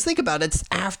show. Because think about it, it's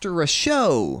after a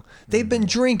show. They've been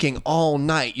drinking all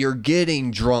night. You're getting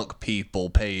drunk people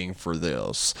paying for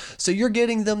this. So you're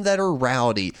getting them that are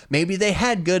rowdy. Maybe they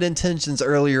had good intentions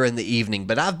earlier in the evening,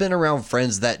 but I've been around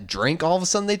friends that drink, all of a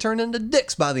sudden they turn into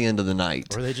dicks by the end of the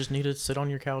night. Or they just need to sit on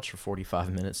your couch for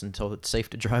 45 minutes until it's safe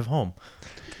to drive home.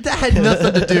 That had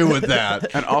nothing to do with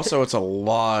that. And also, it's a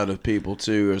lot of people,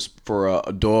 too. For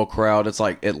a Doyle crowd, it's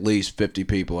like at least 50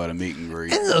 people at a meet and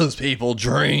greet. And those people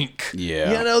drink.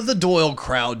 Yeah. You know, the Doyle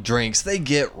crowd drinks. They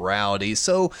get rowdy.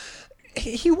 So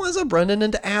he winds up running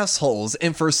into assholes.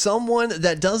 And for someone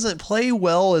that doesn't play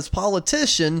well as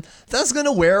politician, that's going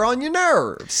to wear on your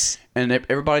nerves. And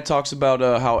everybody talks about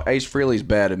how Ace Frehley's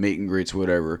bad at meet and greets,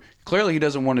 whatever. Clearly, he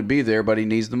doesn't want to be there, but he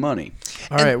needs the money.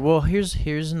 All right. Well,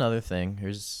 here's another thing.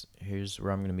 Here's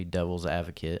where I'm going to be devil's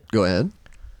advocate. Go ahead.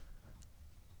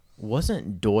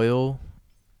 Wasn't Doyle?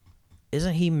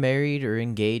 Isn't he married or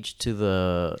engaged to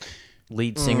the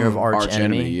lead singer of Arch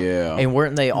Enemy? Yeah. And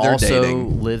weren't they They're also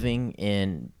dating. living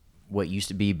in what used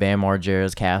to be Bam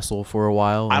Margera's castle for a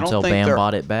while I don't until think Bam they're-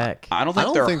 bought it back? I don't I think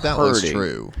don't they're think that hurting. was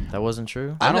true. That wasn't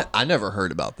true? I never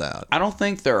heard about that. I don't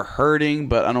think they're hurting,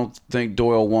 but I don't think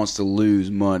Doyle wants to lose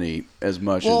money as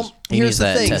much as... Well, He here's needs the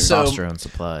that thing. testosterone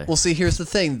supply. Well, see, here's the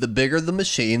thing. The bigger the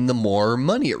machine, the more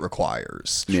money it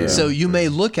requires. Yeah. So you may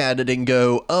look at it and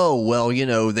go, oh, well, you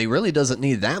know, they really doesn't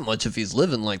need that much if he's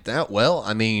living like that. Well,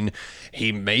 I mean,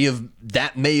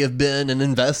 that may have been an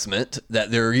investment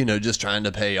that they're, you know, just trying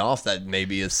to pay off. That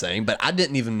maybe is saying, but I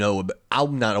didn't even know,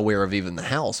 I'm not aware of even the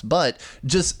house, but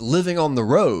just living on the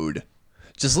road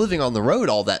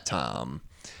all that time,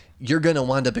 you're going to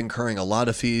wind up incurring a lot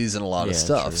of fees and a lot of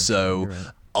stuff. True. So You're right.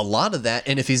 a lot of that,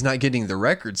 and if he's not getting the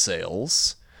record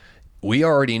sales, we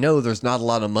already know there's not a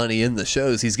lot of money in the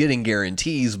shows. He's getting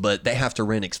guarantees, but they have to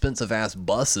rent expensive ass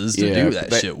buses to do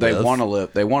that shit They with. want to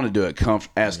live. They want to do it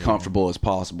as comfortable as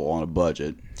possible on a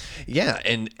budget. Yeah,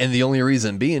 and the only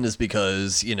reason being is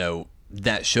because, you know,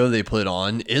 that show they put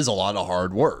on is a lot of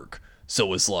hard work.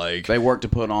 So it's like They work to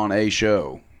put on a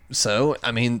show. So,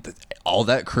 I mean, all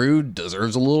that crew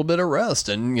deserves a little bit of rest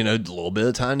and, you know, a little bit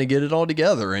of time to get it all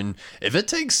together. And if it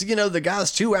takes, you know, the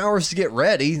guys 2 hours to get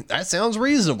ready, that sounds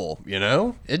reasonable, you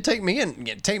know? It'd take me a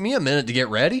minute to get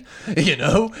ready, you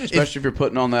know? Especially if you're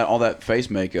putting on all that face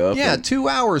makeup. Yeah, and- 2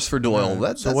 hours for Doyle.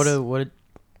 So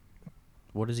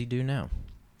what does he do now?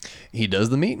 He does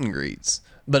the meet and greets.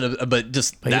 But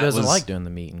just But he doesn't like doing the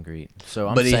meet and greet. So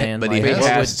I'm But he- saying, but he like,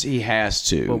 has- he has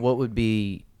to. But what would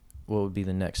be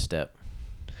the next step?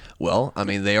 Well, I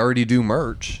mean, they already do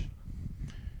merch.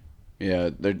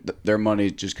 Yeah, their money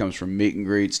just comes from meet and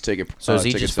greets, ticket. So is he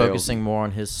ticket just sales. focusing more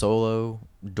on his solo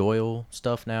Doyle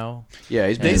stuff now? Yeah,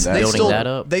 he's And building that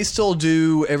up. They still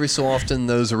do every so often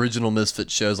those original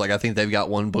Misfits shows. Like I think they've got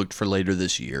one booked for later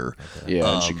this year.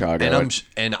 Yeah, in Chicago.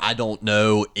 And I don't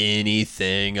know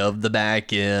anything of the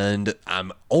back end.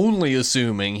 I'm only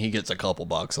assuming he gets a couple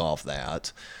bucks off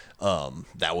that.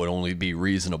 That would only be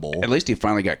reasonable. At least he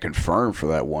finally got confirmed for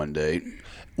that one date.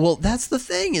 Well, that's the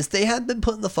thing is they had been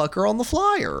putting the fucker on the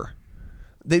flyer.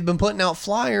 They've been putting out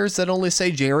flyers that only say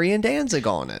Jerry and Danzig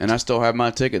on it. And I still have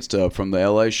my ticket stub from the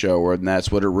LA show, and that's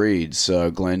what it reads: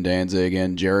 Glenn Danzig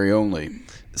and Jerry only.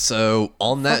 So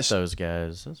on that, Fuck those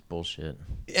guys. That's bullshit.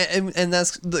 and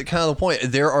that's the kind of the point.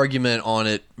 Their argument on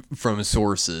it from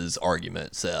sources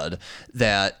argument said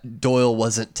that Doyle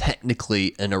wasn't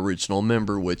technically an original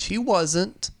member, which he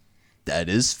wasn't. That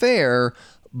is fair,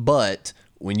 but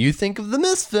when you think of the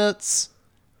Misfits,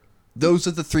 those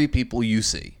are the three people you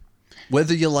see,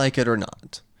 whether you like it or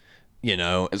not. You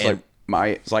know, It's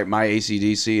like my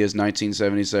AC/DC is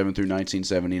 1977 through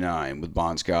 1979 with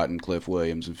Bon Scott and Cliff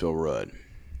Williams and Phil Rudd.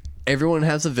 Everyone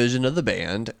has a vision of the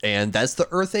band, and that's the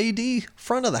Earth AD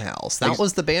front of the house. That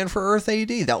was the band for Earth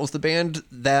AD. That was the band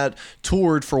that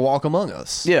toured for Walk Among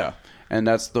Us. Yeah, and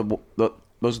that's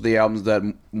those are the albums that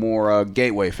more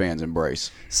Gateway fans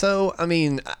embrace. So, I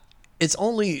mean, it's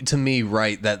only to me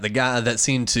right that the guy that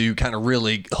seemed to kind of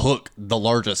really hook the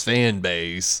largest fan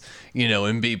base, you know,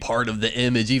 and be part of the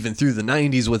image even through the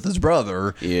 90s with his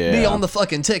brother, be on the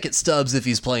fucking ticket stubs if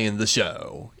he's playing the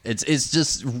show. It's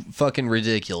just fucking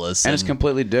ridiculous. And it's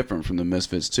completely different from the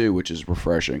Misfits too, which is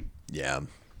refreshing. Yeah.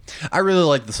 I really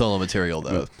like the solo material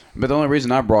though. But the only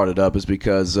reason I brought it up is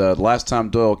because the last time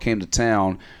Doyle came to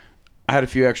town, I had a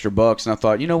few extra bucks, and I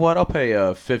thought, you know what, I'll pay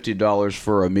 $50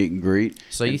 for a meet and greet.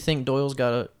 So you think Doyle's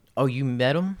got a... Oh, you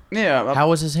met him? Yeah. How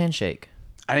was his handshake?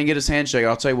 I didn't get his handshake.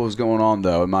 I'll tell you what was going on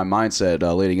though in my mindset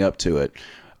leading up to it.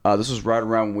 This was right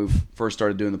around when we first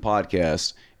started doing the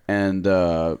podcast and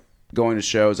going to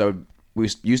shows. We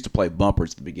used to play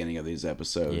bumpers at the beginning of these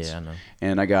episodes. Yeah, I know.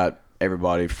 And I got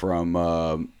everybody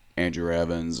from Andrew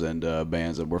Evans and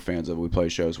bands that we're fans of. We play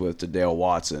shows with to Dale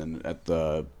Watson at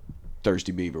the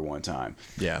Thirsty Beaver one time.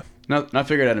 Yeah. Now, I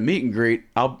figured at a meet and greet,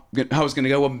 I was going to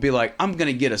go up and be like, I'm going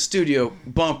to get a studio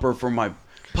bumper for my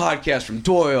podcast from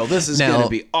Doyle. This is going to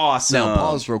be awesome. Now,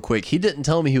 pause real quick. He didn't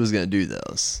tell me he was going to do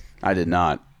this. I did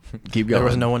not. Keep going. There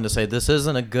was no one to say, this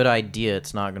isn't a good idea.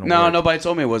 It's not going to No, work. nobody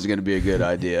told me it wasn't going to be a good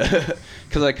idea.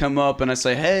 Because I come up and I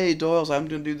say, hey, Doyle, I'm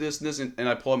going to do this and this. And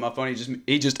I pull out my phone.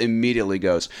 He just immediately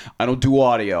goes, I don't do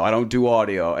audio.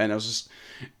 And I was just...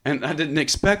 And I didn't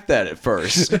expect that at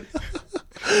first.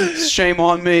 Shame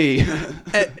on me.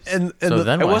 And So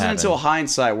then it what wasn't happened? until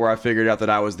hindsight where I figured out that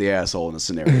I was the asshole in the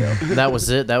scenario. That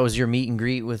was it? That was your meet and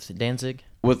greet with Danzig?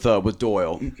 With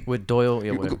Doyle. With Doyle?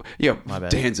 Yeah, whatever. Yeah, My bad.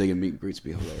 Danzig and meet and greets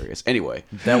would be hilarious. Anyway.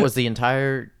 That was the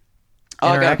entire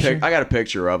I interaction? got a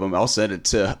picture of him. I'll send it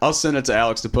to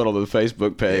Alex to put on the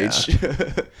Facebook page.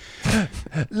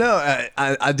 No,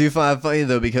 I do find it funny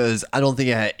though because I don't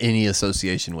think I had any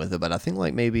association with it, but I think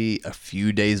like maybe a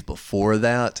few days before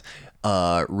that,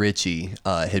 Richie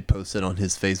had posted on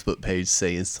his Facebook page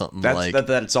saying something like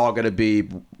that it's all going to be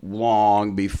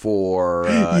long before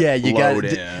yeah, you got load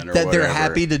in or that they're whatever.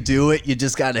 happy to do it. You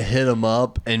just got to hit them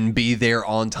up and be there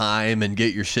on time and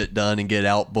get your shit done and get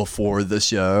out before the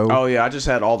show. Oh yeah, I just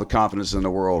had all the confidence in the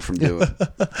world from doing a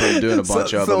bunch of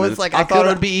them. So And it's like I thought it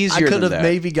would be easier I could than have that.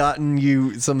 maybe gotten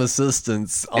you some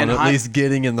assistance on And at least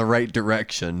getting in the right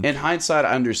direction. In hindsight,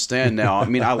 I understand now. I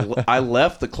mean, I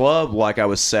left the club like I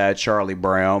was sad Charlie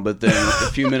Brown, but then a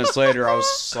few minutes later, I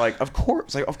was like, of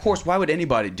course, why would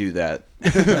anybody do that? Who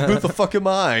the fuck am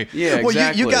I? Yeah, Well,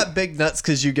 exactly. you got big nuts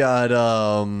because you got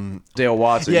Dale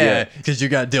Watson. Yeah, because you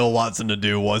got Dale Watson to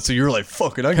do one, so you're like,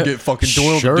 fuck it, I can get fucking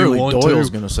Doyle to do Surely one Doyle's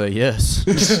too. going to say yes.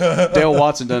 Dale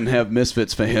Watson doesn't have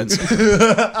Misfits fans,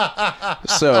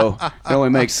 so it only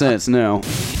makes sense now.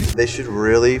 They should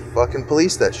really fucking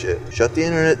police that shit. Shut the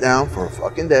internet down for a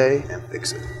fucking day and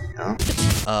fix it. You know?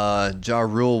 Ja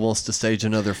Rule wants to stage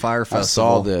another fire I festival.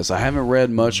 saw this. I haven't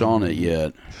read much on it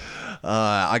yet.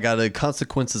 I got a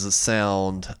Consequences of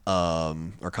Sound,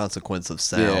 or Consequence of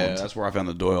Sound. Yeah, that's where I found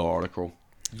the Doyle article.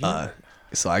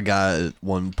 So I got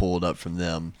one pulled up from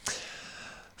them.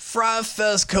 Fry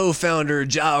Fest co-founder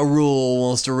Ja Rule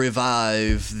wants to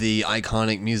revive the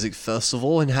iconic music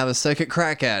festival and have a second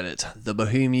crack at it. The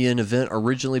Bohemian event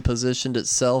originally positioned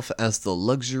itself as the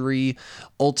luxury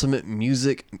ultimate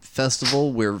music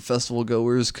festival where festival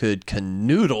goers could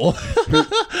canoodle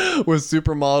with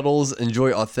supermodels,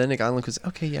 enjoy authentic island cuisine.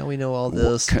 Okay, yeah, we know all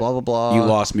this. Blah blah blah. You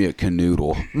lost me at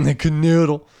canoodle.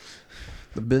 Canoodle.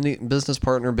 The business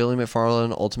partner, Billy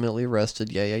McFarland, ultimately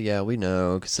arrested. Yeah, we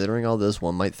know. Considering all this,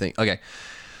 one might think... Okay.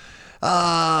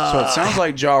 So it sounds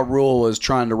like Ja Rule is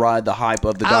trying to ride the hype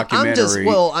of the documentary.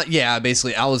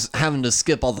 Basically, I was having to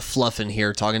skip all the fluff in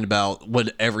here, talking about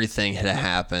what everything had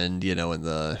happened, in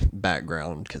the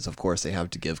background, because of course they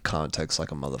have to give context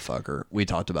like a motherfucker. We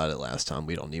talked about it last time.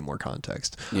 We don't need more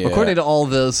context. Yeah. According to all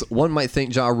this, one might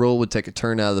think Ja Rule would take a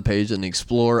turn out of the page and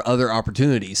explore other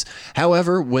opportunities.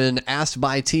 However, when asked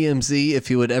by TMZ if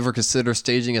he would ever consider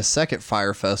staging a second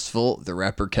Fire Festival, the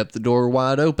rapper kept the door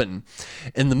wide open.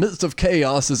 In the midst of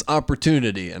chaos is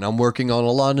opportunity, and I'm working on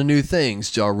a lot of new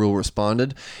things, Ja Rule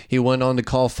responded. He went on to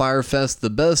call Firefest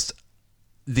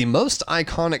the most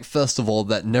iconic festival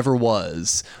that never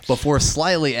was, before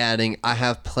slightly adding, I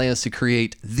have plans to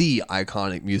create the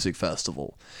iconic music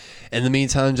festival. In the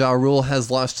meantime, Ja Rule has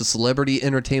launched a celebrity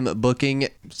entertainment booking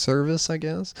service, I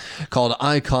guess, called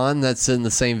Icon, that's in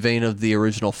the same vein of the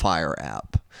original Fire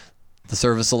app. The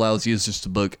service allows users to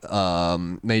book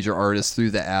major artists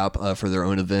through the app for their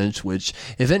own events, which,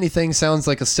 if anything, sounds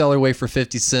like a stellar way for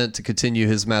 50 Cent to continue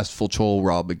his masterful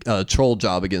troll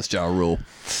job against Ja Rule.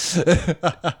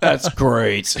 That's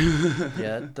great.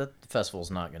 Yeah, that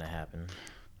festival's not going to happen.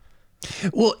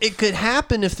 Well, it could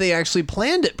happen if they actually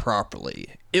planned it properly.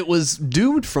 It was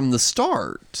doomed from the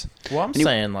start. Well, I'm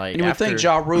saying, like, and you would think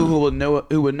Ja Rule,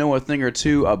 who would know a thing or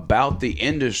two about the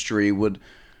industry, would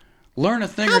learn a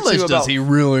thing How or two much about. does he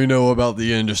really know about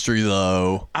the industry,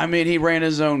 though? I mean, he ran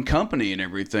his own company and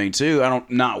everything too.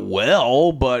 Not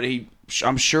well, but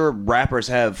I'm sure rappers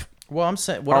have. Well, I'm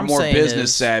saying are more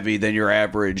business savvy than your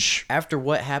average. After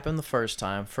what happened the first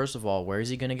time, first of all, where is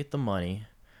he going to get the money?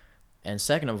 And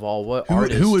second of all, what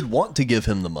artist? Who would want to give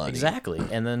him the money? Exactly.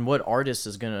 And then what artist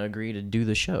is going to agree to do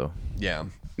the show? Yeah.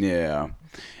 Yeah.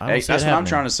 I don't see That's it what I'm happening.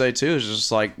 trying to say too. Is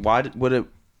just like, why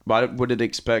why would it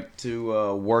expect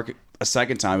to work a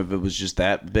second time if it was just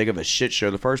that big of a shit show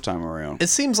the first time around? It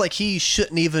seems like he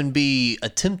shouldn't even be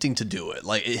attempting to do it.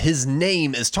 Like, his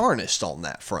name is tarnished on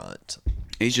that front.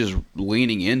 He's just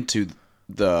leaning into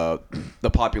the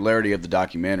popularity of the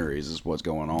documentaries is what's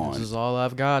going on. This is all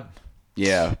I've got.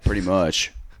 Yeah, pretty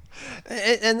much.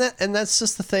 And that's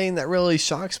just the thing that really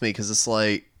shocks me, because it's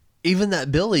like, even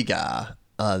that Billy guy,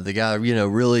 the guy,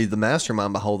 really the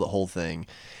mastermind behind the whole thing,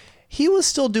 he was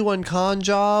still doing con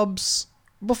jobs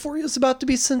before he was about to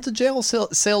be sent to jail,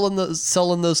 selling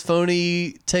those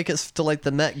phony tickets to like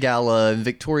the Met Gala and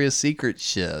Victoria's Secret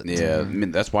shit. Yeah, I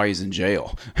mean, that's why he's in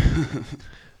jail.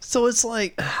 So it's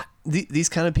like, these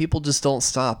kind of people just don't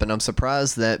stop, and I'm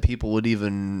surprised that people would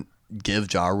even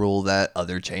give Ja Rule that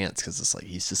other chance, because it's like,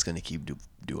 he's just going to keep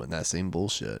doing that same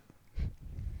bullshit.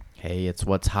 Hey, it's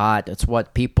what's hot. It's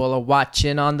what people are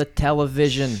watching on the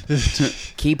television.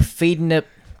 Keep feeding it.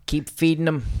 Keep feeding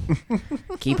them.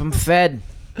 Keep them fed.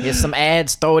 Here's some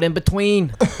ads. Throw it in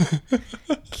between.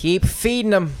 Keep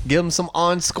feeding them. Give them some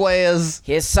on squares.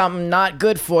 Here's something not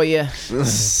good for you.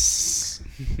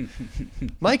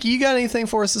 Mikey, you got anything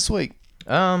for us this week?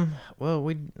 Well,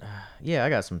 I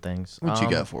got some things. What you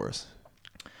got for us?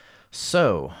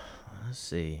 So, let's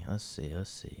see.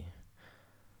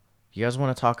 You guys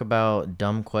want to talk about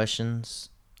dumb questions?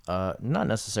 Not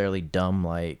necessarily dumb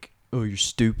like, oh, you're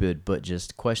stupid, but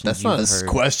just questions. That's not a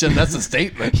question. That's a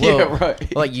statement. Well, yeah,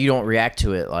 right. Like, you don't react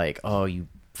to it like, oh, you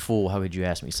fool, how could you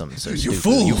ask me something so You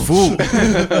stupid? You fool.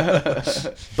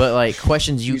 But like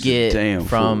questions you get damn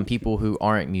from fool. people who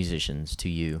aren't musicians to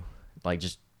you, like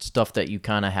just stuff that you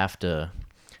kind of have to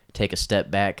take a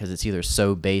step back because it's either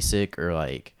so basic or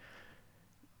like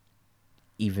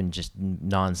even just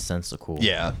nonsensical.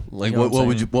 Yeah. Like, You know what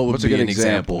would What's a be good an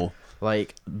example?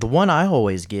 Like the one I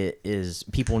always get is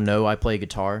people know I play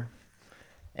guitar,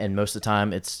 and most of the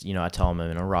time it's, I tell them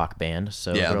I'm in a rock band,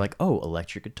 so Yeah. they're like, oh,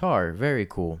 electric guitar, very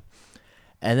cool.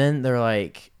 And then they're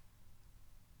like,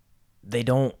 they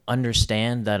don't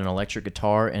understand that an electric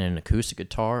guitar and an acoustic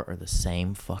guitar are the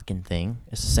same fucking thing.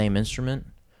 It's the same instrument,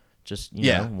 just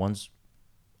you know, one's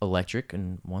electric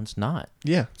and one's not.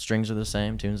 Yeah. Strings are the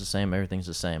same, tunes the same, everything's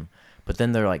the same. But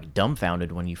then they're like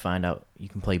dumbfounded when you find out you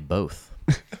can play both.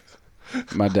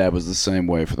 My dad was the same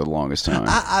way for the longest time.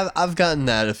 I've gotten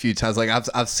that a few times. Like,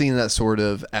 I've seen that sort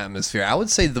of atmosphere. I would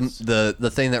say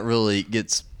the thing that really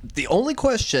gets, the only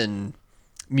question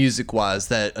music wise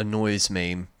that annoys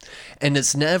me, and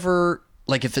it's never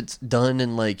like if it's done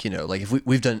in like, like if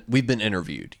we've been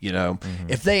interviewed,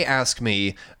 if they ask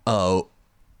me, oh,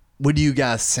 what do you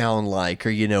guys sound like,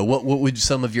 or what would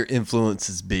some of your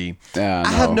influences be?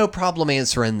 I have no problem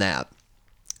answering that.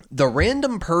 The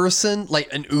random person,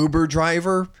 like an Uber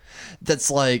driver,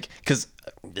 that's like, because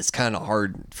it's kind of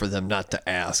hard for them not to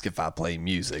ask if I play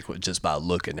music just by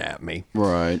looking at me.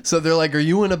 Right. So they're like, are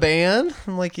you in a band?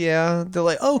 I'm like, yeah. They're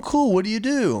like, oh, cool. What do you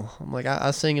do? I'm like,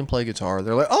 I sing and play guitar.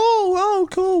 They're like, oh,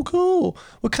 cool.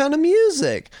 What kind of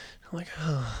music? I'm like,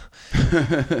 oh.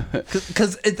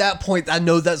 Because at that point, I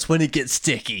know that's when it gets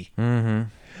sticky.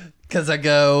 Because I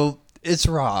go, it's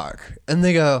rock. And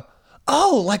they go,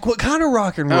 oh, like what kind of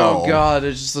rock and roll? Oh God!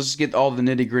 Let's just get all the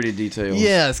nitty gritty details.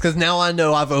 Yes, because now I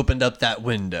know I've opened up that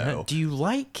window. Do you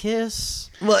like Kiss?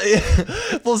 Well,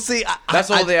 see, That's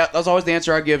always the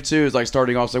answer I give too. Is like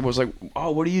starting off. Someone's like,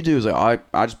 "Oh, what do you do?" Is like,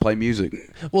 I just play music.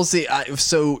 Well, see,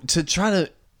 so to try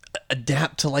to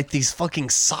adapt to like these fucking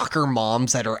soccer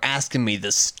moms that are asking me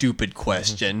this stupid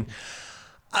question.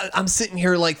 I'm sitting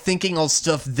here like thinking all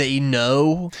stuff they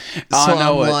know. So I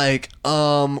know I'm it. like,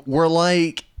 we're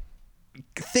like,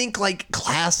 think like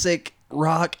classic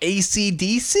rock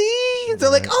AC/DC. They're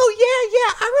like, oh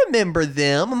yeah, I remember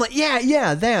them. I'm like,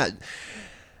 yeah, that.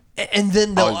 And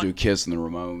then I they'll always do Kiss and the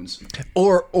Ramones.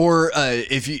 or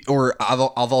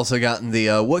I've also gotten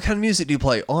the what kind of music do you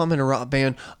play? Oh, I'm in a rock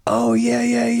band. Oh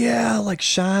yeah, like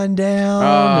Shine Down.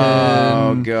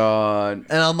 Oh God.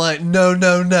 And I'm like, no.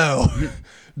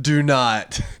 Do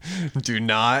not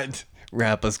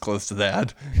wrap us close to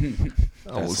that.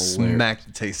 I will smack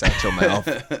the taste out your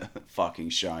mouth. Fucking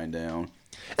Shine Down.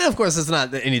 And of course, it's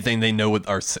not anything they know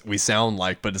what we sound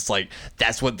like, but it's like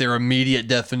that's what their immediate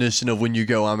definition of when you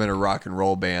go, I'm in a rock and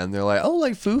roll band. They're like, oh,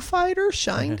 like Foo Fighters,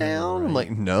 Shine Down. I'm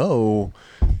like, no,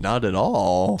 not at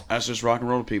all. That's just rock and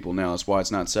roll to people now. That's why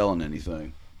it's not selling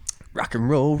anything. Rock and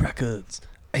roll records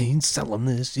ain't selling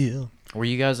this year. Were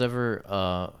you guys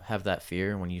ever have that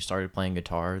fear when you started playing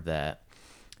guitar that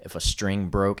if a string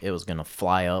broke, it was going to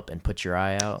fly up and put your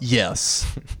eye out? Yes.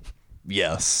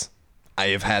 Yes. I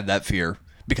have had that fear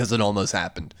because it almost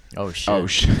happened. Oh,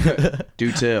 shit.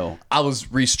 Do tell. I was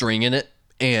restringing it,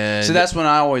 And So that's when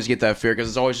I always get that fear because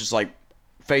it's always just like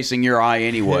facing your eye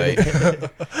anyway.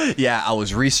 yeah, I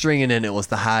was restringing and it was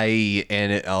the high E,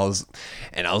 and I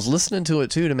was listening to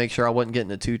it too to make sure I wasn't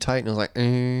getting it too tight, and it was like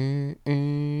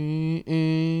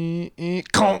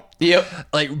Yep.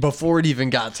 like before it even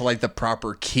got to like the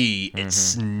proper key, it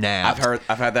snapped.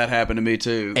 I've had that happen to me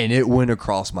too. And it went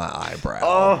across my eyebrow.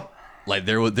 Oh. Like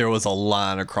there was a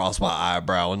line across my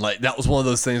eyebrow, and like that was one of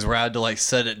those things where I had to like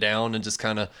set it down and just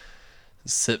kind of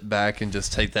sit back and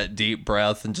just take that deep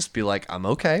breath and just be like, I'm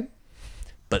okay.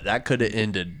 But that could have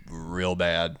ended real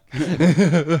bad.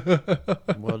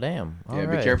 Well, damn. All Yeah,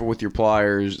 right. be careful with your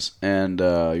pliers and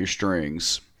your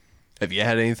strings. Have you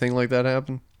had anything like that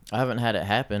happen? I haven't had it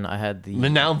happen. I had the.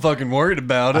 But now I'm fucking worried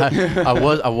about it. I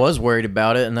was worried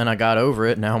about it, and then I got over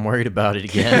it. Now I'm worried about it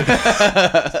again.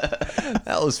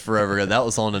 That was forever ago. That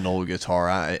was on an old guitar.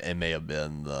 It may have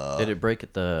been the. Did it break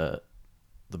at the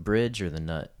bridge or the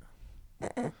nut?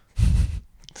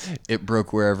 It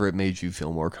broke wherever it made you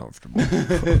feel more comfortable. What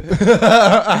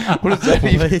does that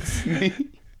even mean?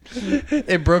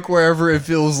 It broke wherever it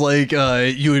feels like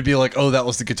you would be like, oh, that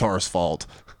was the guitar's fault.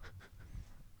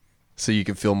 So you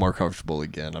can feel more comfortable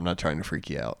again. I'm not trying to freak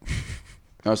you out.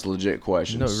 That's a legit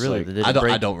question. No, really. Like, Did it I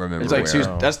break? don't remember. it's like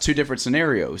where. that's two different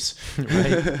scenarios. Right.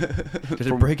 Did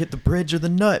it break at the bridge or the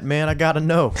nut, man? I gotta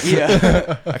know.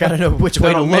 Yeah. I gotta know which way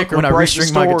to That'll look make or when I break the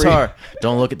restring my story. guitar.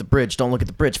 Don't look at the bridge. Don't look at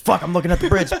the bridge. Fuck, I'm looking at the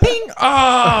bridge. Ping!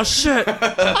 Oh, shit.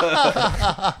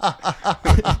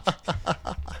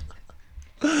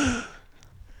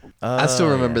 I still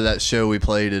remember that show we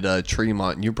played at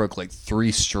Tremont, and you broke like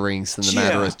 3 strings in the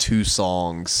matter of 2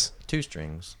 songs. 2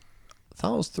 strings. I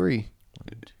thought it was 3.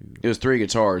 It was 3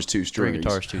 guitars, 2 3 strings.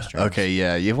 guitars, 2 strings. Okay,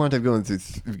 yeah, you wound up going through.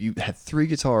 You had 3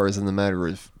 guitars in the matter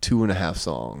of 2.5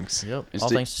 songs. Yep. And All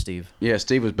Steve- thanks to Steve. Yeah,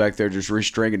 Steve was back there just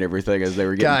restringing everything as they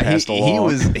were getting God, passed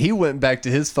along. he went back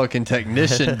to his fucking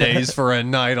technician days for a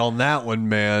night on that one,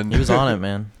 man. He was on it,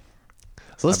 man.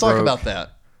 So let's I talk broke- about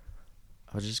that.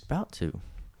 I was just about to.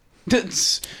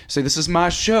 Say, this is my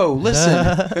show. Listen.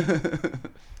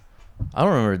 I don't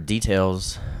remember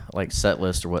details, like set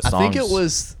list or what songs. I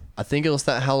think it was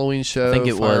that Halloween show. I think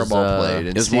it was, Fireball played, and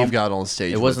it was Steve one- got on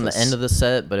stage. It wasn't with the us. end of the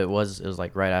set, but it was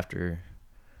like right after,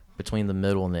 between the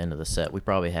middle and the end of the set. We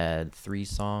probably had 3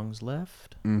 songs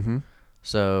left. Mm-hmm.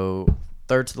 So,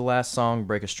 third to the last song,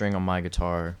 break a string on my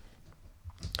guitar.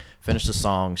 Finish the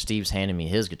song. Steve's handing me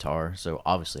his guitar, so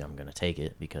obviously I'm gonna take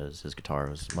it because his guitar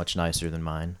was much nicer than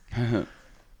mine, and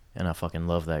I fucking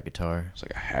love that guitar. It's like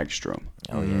a Hagstrom.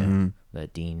 Oh yeah,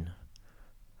 that Dean.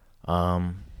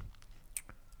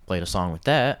 Played a song with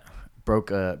that.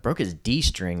 Broke his D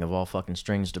string of all fucking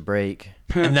strings to break.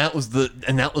 and that was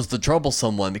the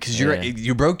troublesome one because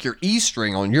you broke your E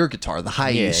string on your guitar, the high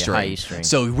Yeah, E string. high E string.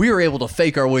 So we were able to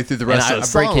fake our way through the rest And of I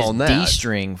the break song his on D that.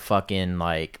 string fucking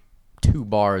like 2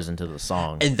 bars into the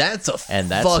song. And that's a And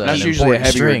that's fucking an That's usually a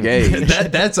important heavier string.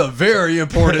 gauge. that's a very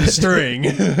important string.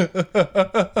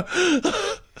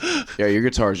 Yeah, your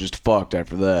guitar's just fucked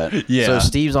after that. Yeah. So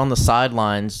Steve's on the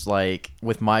sidelines, like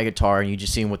with my guitar, and you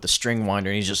just see him with the string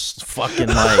winder, and he's just fucking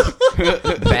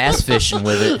like bass fishing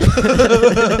with it.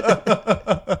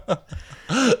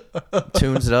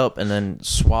 Tunes it up, and then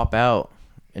swap out,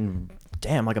 and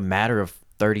damn, like a matter of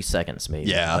 30 seconds,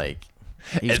 maybe. Yeah. Like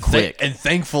he's and quick. and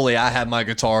thankfully, I had my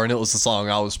guitar, and it was the song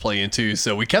I was playing too.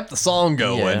 So we kept the song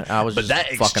going. Yeah, I was but just that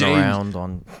fucking exchange, around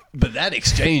on. But that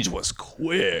exchange was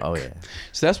quick. Oh yeah.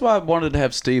 So that's why I wanted to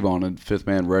have Steve on at Fifth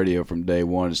Man Radio from day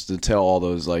one, is to tell all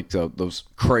those like those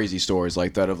crazy stories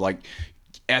like that of like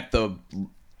at the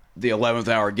 11th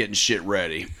hour getting shit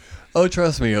ready. Oh,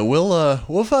 trust me,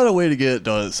 we'll find a way to get it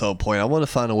done at some point. I want to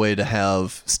find a way to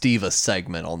have Steve a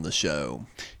segment on the show.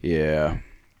 Yeah.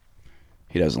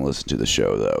 He doesn't listen to the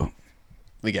show though.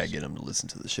 We gotta get him to listen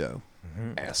to the show.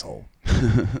 Asshole.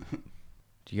 Do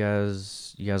you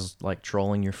guys like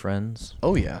trolling your friends?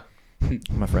 Oh yeah.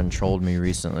 My friend trolled me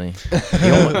recently.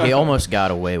 He almost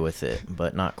got away with it,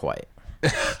 but not quite.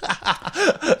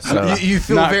 So You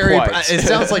feel Not very. quite. It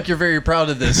sounds like you're very proud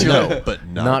of this. You're like, but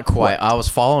not quite. I was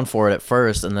falling for it at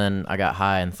first, and then I got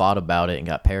high and thought about it and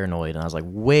got paranoid, and I was like,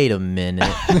 "Wait a minute."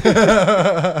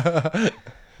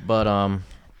 But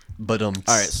all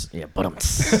right, yeah, but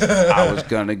I was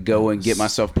gonna go and get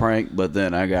myself pranked, but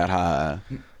then I got high.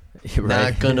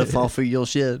 Not gonna fall for your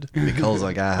shit because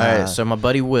I got high. All right, so my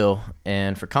buddy Will,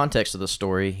 and for context of the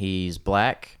story, he's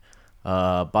black,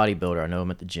 bodybuilder. I know him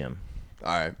at the gym.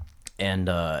 All right. And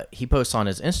he posts on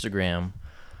his Instagram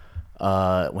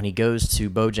when he goes to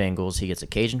Bojangles, he gets a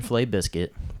Cajun filet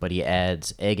biscuit, but he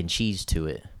adds egg and cheese to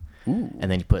it. Ooh.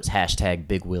 And then he puts hashtag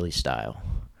Big Willie style.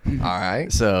 All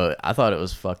right. So I thought it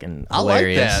was fucking I like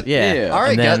hilarious. that. Yeah. All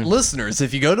right, And then- listeners,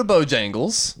 if you go to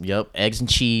Bojangles, Yep, eggs and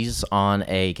cheese on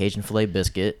a Cajun filet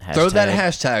biscuit. throw that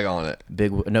Hashtag hashtag on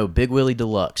it. Big Willie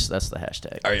Deluxe. That's the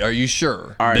hashtag. Are you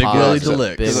sure? All right, Big Willie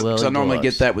Deluxe. Big Willie Because I normally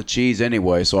Deluxe. get that with cheese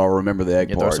anyway, so I'll remember the egg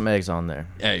Yeah, throw part. some eggs on there.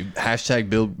 Hey, hashtag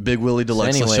Big Willie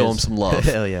Deluxe. Let's show him some love.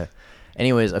 Hell yeah.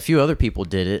 Anyways, a few other people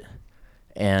did it,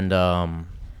 and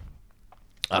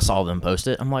I saw them post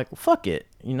it. I'm like, well, fuck it.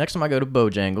 Next time I go to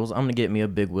Bojangles, I'm gonna get me a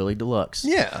Big Willie Deluxe.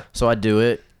 Yeah. So I do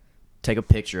it, take a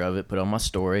picture of it, put it on my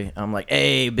story. I'm like,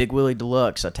 hey, Big Willie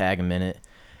Deluxe. I tag him in it,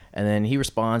 and then he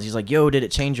responds. He's like, yo, did it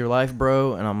change your life,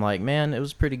 bro? And I'm like, man, it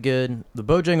was pretty good. The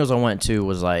Bojangles I went to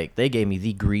was like, they gave me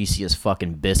the greasiest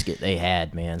fucking biscuit they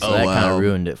had, man. So that kind of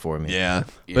ruined it for me. Yeah.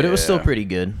 But it was still pretty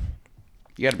good.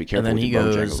 You got to be careful And then with he your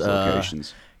goes, Bojangles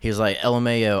locations. He's like,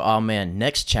 LMAO, oh man,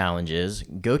 next challenge is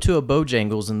go to a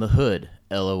Bojangles in the hood,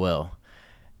 LOL.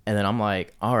 And then I'm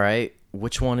like, all right,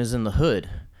 which one is in the hood?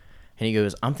 And he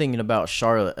goes, I'm thinking about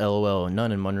Charlotte, LOL,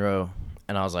 none in Monroe.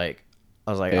 And I was like,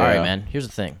 all right, man, here's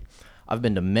the thing. I've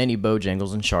been to many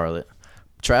Bojangles in Charlotte.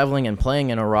 Traveling and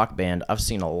playing in a rock band, I've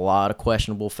seen a lot of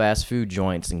questionable fast food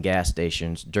joints and gas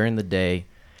stations during the day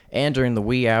and during the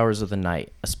wee hours of the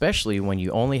night, especially when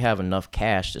you only have enough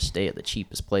cash to stay at the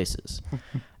cheapest places.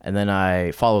 And then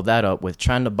I followed that up with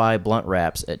trying to buy blunt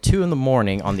wraps at 2 a.m.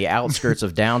 on the outskirts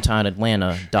of downtown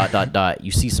Atlanta, ...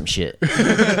 You see some shit.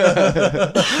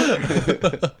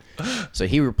 So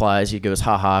he replies, he goes,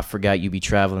 haha, I forgot you be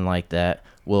traveling like that.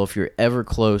 Well, if you're ever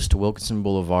close to Wilkinson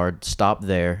Boulevard, stop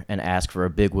there and ask for a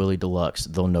Big Willie Deluxe.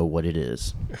 They'll know what it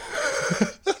is.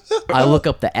 I look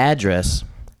up the address,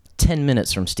 10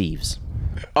 minutes from Steve's.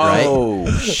 Right? Oh,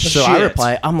 So I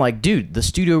reply, I'm like, dude, the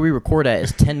studio we record at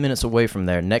is 10 minutes away from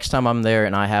there. Next time I'm there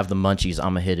and I have the munchies,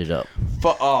 I'm going to hit it up.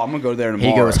 I'm going to go there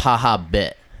tomorrow. He goes, haha,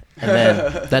 bet. And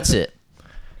then that's it.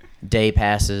 Day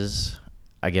passes.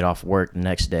 I get off work the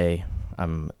next day.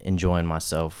 I'm enjoying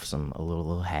myself, a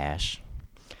little hash.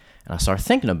 And I start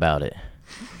thinking about it.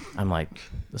 I'm like,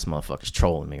 this motherfucker's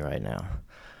trolling me right now.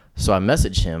 So I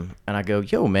message him and I go,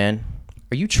 yo, man,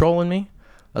 are you trolling me?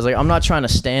 I was like, I'm not trying to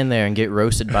stand there and get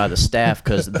roasted by the staff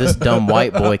because this dumb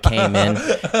white boy came in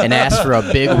and asked for a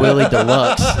Big Willie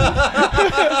Deluxe.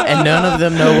 And none of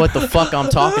them know what the fuck I'm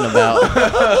talking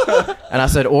about. And I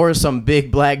said, or some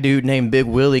big black dude named Big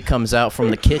Willie comes out from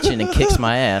the kitchen and kicks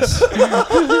my ass.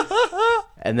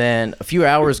 And then a few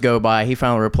hours go by, he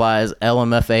finally replies,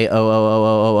 LMFA,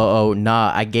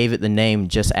 nah, I gave it the name,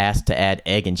 just asked to add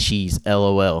egg and cheese,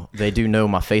 LOL. They do know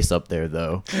my face up there,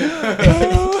 though.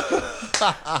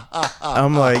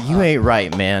 I'm like, you ain't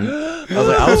right, man. I was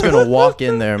like, I was going to walk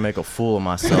in there and make a fool of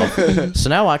myself. So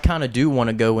now I kind of do want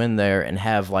to go in there and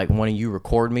have, like, one of you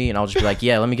record me, and I'll just be like,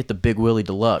 yeah, let me get the Big Willie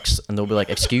Deluxe. And they'll be like,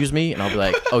 excuse me? And I'll be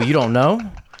like, oh, you don't know?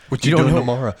 What you doing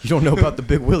tomorrow? You don't know about the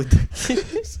Big Willie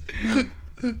Deluxe?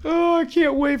 Oh, I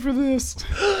can't wait for this.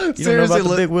 You don't know about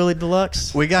the Big Willie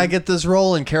Deluxe? We gotta get this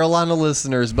rolling, Carolina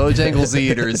listeners, Bojangles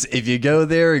eaters. If you go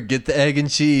there, get the egg and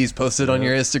cheese. Post it on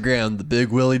your Instagram, the Big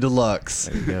Willie Deluxe.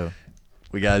 There you go.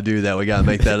 We gotta do that. We gotta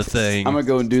make that a thing. I'm going to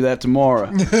go and do that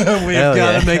tomorrow. We've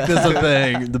gotta make this a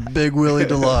thing. The Big Willie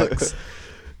Deluxe.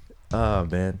 Oh,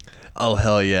 man. Oh,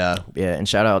 hell yeah. Yeah, and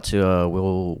shout out to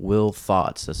Will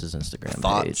Thoughts. That's his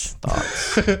Instagram page.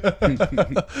 Thoughts.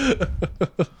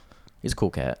 He's a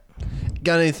cool cat.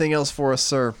 Got anything else for us,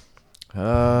 sir?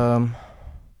 I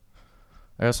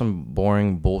got some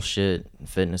boring bullshit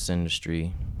fitness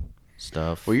industry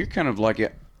stuff. Well, you're kind of like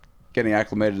getting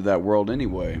acclimated to that world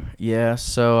anyway. Yeah,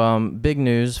 so big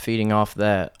news feeding off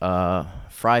that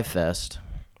Fry Fest.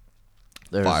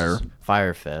 There's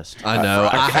Fire Fest. I know.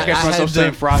 I catch myself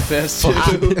saying Fry Fest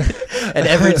too. And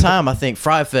every time I think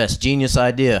Fry Fest, genius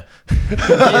idea.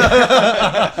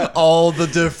 All the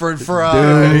different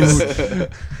fries.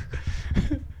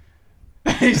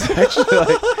 He's actually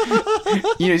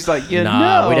like, he's like,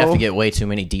 nah, we'd have to get way too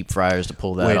many deep fryers to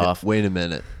pull that off. Wait a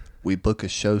minute. We book a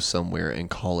show somewhere and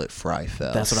call it Fry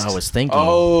Fest. That's what I was thinking.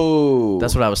 Oh.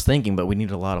 That's what I was thinking, but we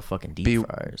need a lot of fucking deep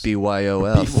fryers.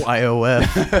 BYOF. BYOF.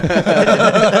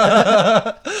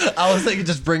 I was thinking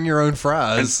just bring your own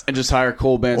fries. And just hire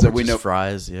cool bands that we know.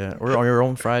 Fries, yeah. Or your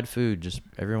own fried food. Just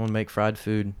everyone make fried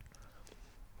food.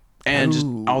 And just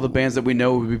all the bands that we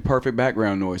know would be perfect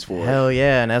background noise for it. Hell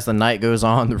yeah. And as the night goes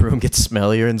on, the room gets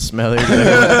smellier and smellier.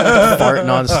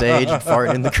 Farting on stage and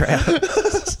farting in the crowd.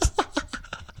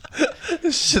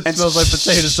 Shit smells like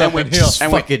potatoes up in here.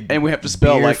 And we have to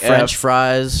spell beer, like French F,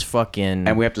 fries, fucking.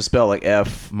 and we have to spell like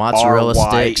F Mozzarella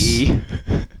sticks.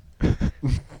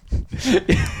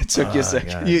 It took you a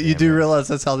second. You do realize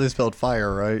that's how they spelled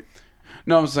fire, right?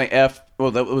 No, I was saying F.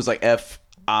 Well, that was like F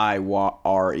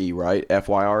F-I-Y-R-E, right?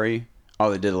 F-Y-R-E? Oh,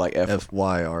 they did it like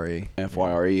F-Y-R-E.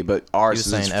 F-Y-R-E, but ours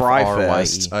He was is saying Fry F-R-Y-E.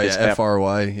 Fest. Oh, yeah, It's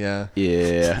F-R-Y, yeah.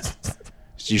 Yeah.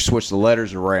 You switch the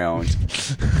letters around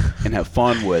and have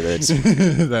fun with it.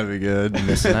 That'd be good.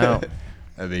 Missing out.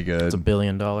 That'd be good. It's a $1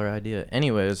 billion idea.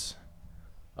 Anyways,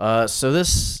 so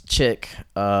this chick,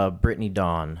 Brittany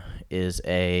Dawn, is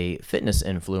a fitness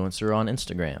influencer on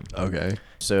Instagram. Okay.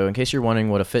 So in case you're wondering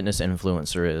what a fitness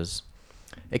influencer is,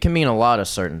 it can mean a lot of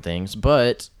certain things,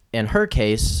 but in her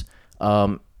case,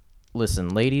 listen,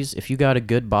 ladies, if you got a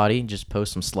good body, just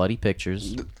post some slutty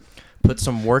pictures, put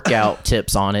some workout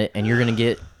tips on it, and you're going to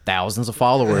get thousands of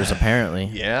followers, apparently.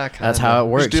 Yeah, kinda. That's how it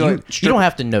works. do You, it. you don't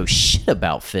have to know shit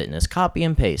about fitness. Copy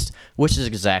and paste, which is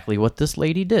exactly what this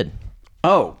lady did.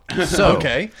 Oh. So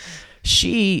Okay.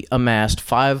 she amassed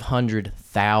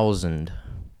 500,000,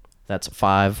 that's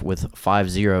 5 with 5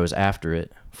 zeros after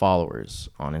it, followers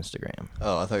on Instagram.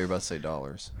 Oh, I thought you were about to say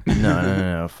dollars.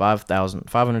 No.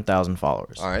 500,000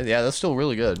 followers. All right. Yeah, that's still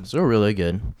really good. So really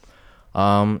good.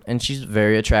 And she's a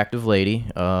very attractive lady.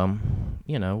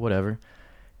 Whatever.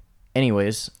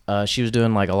 Anyways, she was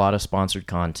doing like a lot of sponsored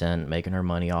content, making her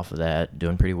money off of that,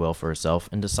 doing pretty well for herself,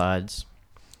 and decides,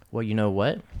 well, you know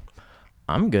what?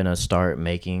 I'm going to start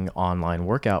making online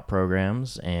workout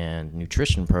programs and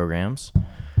nutrition programs.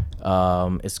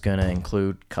 It's going to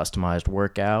include customized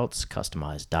workouts,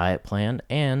 customized diet plan,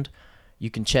 and you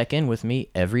can check in with me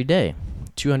every day.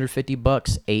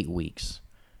 $250, 8 weeks.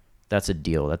 That's a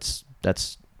deal. That's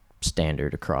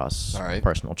standard across All right.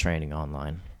 personal training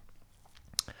online.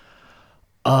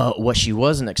 What she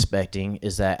wasn't expecting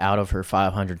is that out of her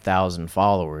 500,000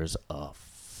 followers, a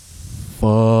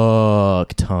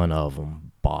fuck ton of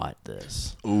them bought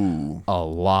this. Ooh. A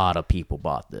lot of people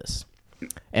bought this.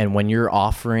 And when you're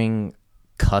offering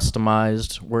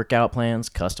customized workout plans,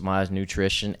 customized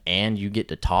nutrition, and you get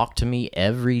to talk to me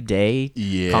every day,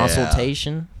 Yeah.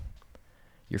 consultation,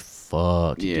 you're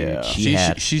fucked, Yeah.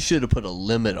 dude. She should have put a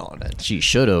limit on it. She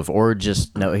should have, or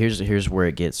just no. Here's where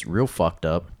it gets real fucked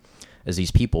up, is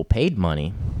these people paid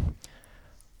money.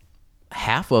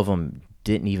 Half of them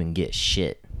didn't even get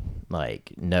shit.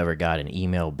 Like, never got an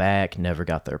email back, never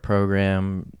got their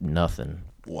program, nothing.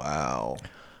 Wow.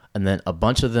 And then a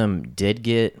bunch of them did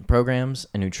get programs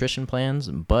and nutrition plans,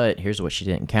 but here's what she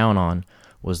didn't count on,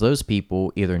 was those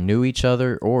people either knew each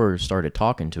other or started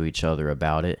talking to each other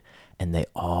about it, and they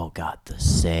all got the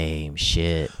same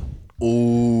shit.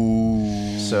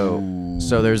 Ooh.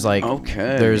 So there's like,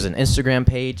 there's an Instagram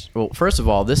page. Well, first of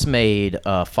all, this made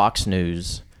Fox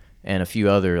News and a few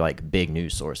other like big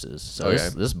news sources. So Okay.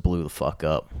 this blew the fuck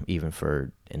up, even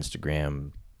for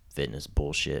Instagram fitness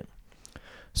bullshit.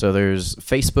 So there's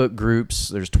Facebook groups,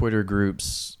 there's Twitter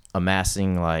groups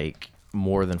amassing like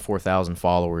more than 4,000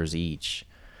 followers each,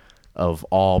 of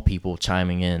all people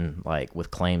chiming in like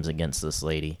with claims against this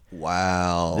lady.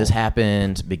 Wow. This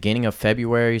happened beginning of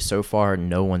February. So far,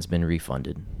 no one's been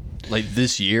refunded. Like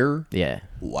this year? Yeah.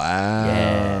 Wow.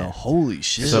 Yeah. Holy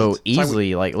shit. So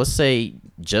easily, like, let's say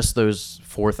just those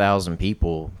 4,000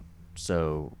 people.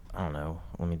 So I don't know.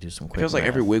 Let me do some quick. Feels like math.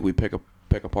 every week we pick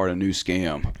apart a new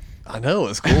scam. I know,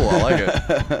 it's cool. I like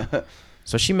it.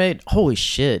 So she made, holy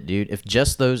shit, dude.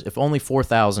 If only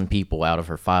 4,000 people out of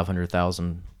her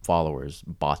 500,000 followers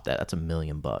bought that, that's $1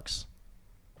 million.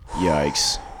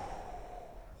 Yikes.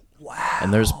 Wow.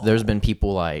 And there's been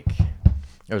people like,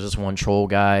 there's this one troll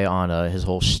guy on his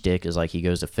whole shtick is like he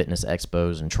goes to fitness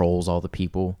expos and trolls all the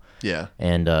people. Yeah.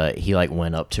 And he like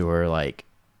went up to her like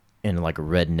in like a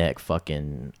redneck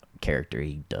fucking character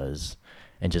he does,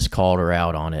 and just called her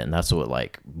out on it, and that's what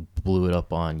like blew it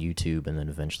up on YouTube and then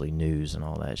eventually news and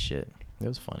all that shit. It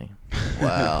was funny.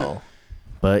 Wow.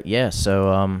 But yeah,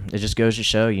 so it just goes to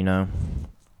show, you know,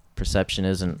 perception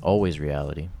isn't always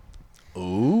reality.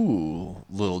 Ooh,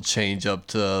 little change up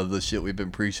to the shit we've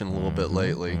been preaching a little bit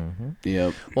lately.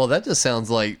 Yep. Well, that just sounds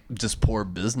like just poor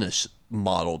business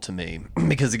model to me.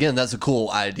 Because again, that's a cool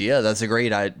idea. That's a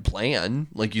great plan.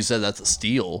 Like you said, that's a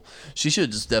steal. She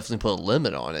should just definitely put a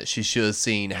limit on it. She should have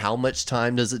seen how much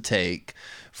time does it take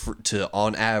to,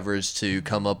 on average, to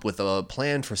come up with a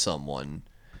plan for someone,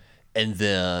 and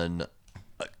then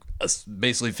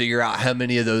basically figure out how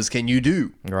many of those can you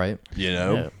do. Right. You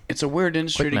know? Yeah. It's a weird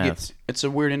industry Quick to maths. get. It's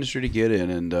a weird industry to get in,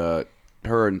 and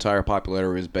her entire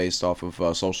popularity is based off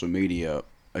of social media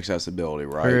accessibility,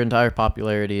 right? Her entire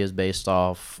popularity is based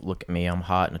off, look at me, I'm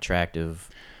hot and attractive.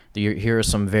 Here are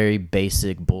some very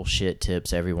basic bullshit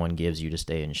tips everyone gives you to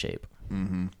stay in shape.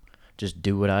 Mm-hmm. Just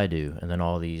do what I do. And then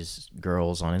all these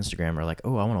girls on Instagram are like,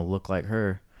 oh, I want to look like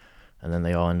her. And then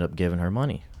they all end up giving her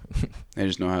money. They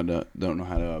just don't know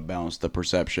how to balance the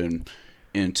perception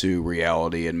into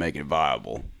reality and make it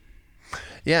viable.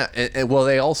 Yeah, well,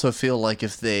 they also feel like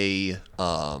if they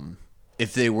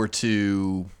were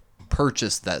to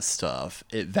purchase that stuff,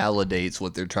 it validates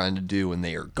what they're trying to do, and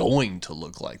they are going to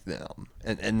look like them.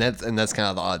 And that's kind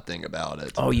of the odd thing about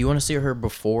it. Oh, you want to see her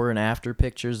before and after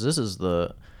pictures? This is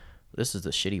the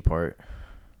shitty part.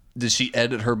 Did she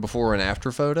edit her before and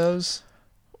after photos?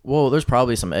 Well, there's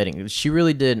probably some editing. She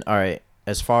really did. All right,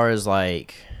 as far as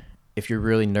like, if you're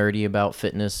really nerdy about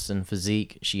fitness and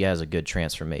physique, she has a good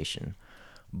transformation.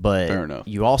 But Fair enough.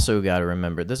 You also got to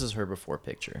remember, this is her before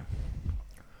picture.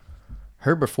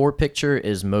 Her before picture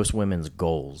is most women's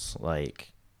goals.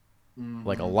 Like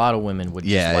a lot of women would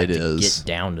just like to get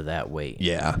down to that weight.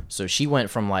 Yeah. So she went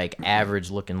from like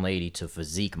average looking lady to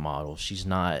physique model. She's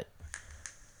not.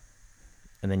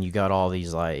 And then you got all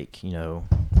these like, you know,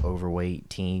 overweight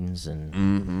teens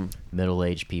and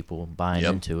middle-aged people buying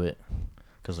into it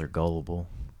because they're gullible,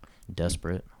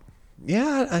 desperate.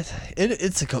 Yeah,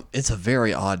 it's a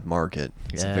very odd market.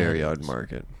 It's a very odd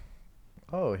market.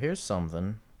 Oh, here's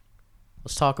something.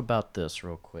 Let's talk about this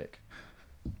real quick.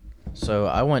 So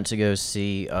I went to go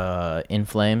see In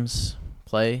Flames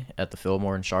play at the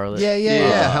Fillmore in Charlotte.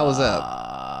 Yeah. How was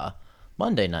that?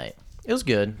 Monday night. It was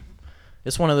good.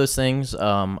 It's one of those things.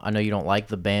 I know you don't like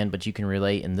the band, but you can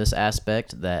relate in this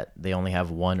aspect that they only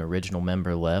have one original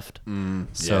member left.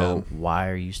 So why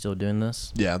are you still doing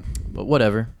this? Yeah. But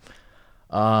whatever.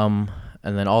 And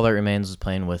then All That Remains was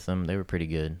playing with them. They were pretty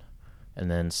good.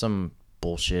 And then some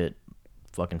bullshit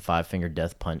fucking Five Finger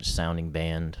Death Punch sounding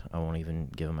band. I won't even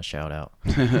give them a shout out.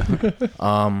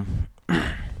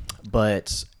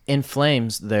 But In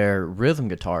Flames, their rhythm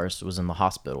guitarist was in the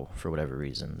hospital for whatever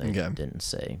reason. They didn't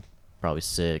say. Probably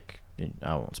sick.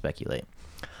 I won't speculate.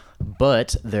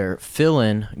 But their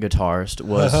fill-in guitarist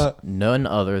was none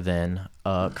other than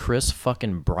Chris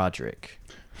fucking Broderick.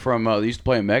 From used to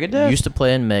play in Megadeth? Used to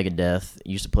play in Megadeth.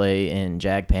 Used to play in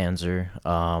Jag Panzer.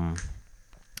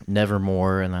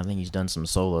 Nevermore, and I think he's done some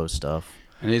solo stuff.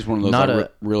 And he's one of those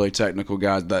really technical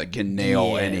guys that can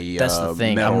nail any that's the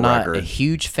thing. metal I'm not record. a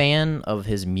huge fan of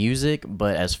his music,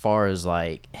 but as far as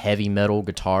like heavy metal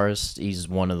guitarist, he's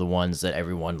one of the ones that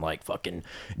everyone like fucking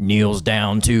kneels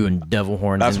down to and devil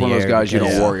horns. That's in the one of those air guys you don't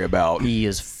because worry about. He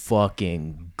is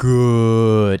fucking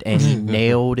good, and he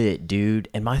nailed it, dude.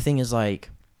 And my thing is like,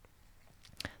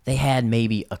 they had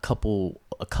maybe a couple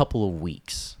of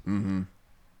weeks. Mm-hmm.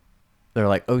 They're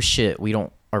like, oh shit,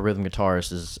 our rhythm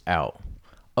guitarist is out.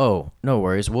 Oh, no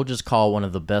worries. We'll just call one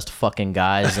of the best fucking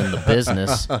guys in the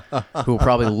business who will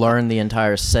probably learn the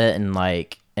entire set in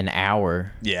like an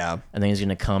hour. Yeah. And then he's going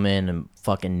to come in and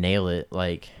fucking nail it.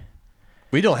 Like,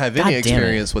 we don't have any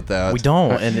experience with that. We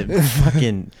don't. And it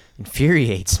fucking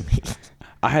infuriates me.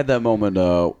 I had that moment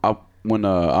when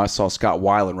I saw Scott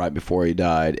Weiland right before he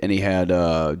died, and he had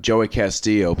Joey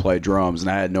Castillo play drums, and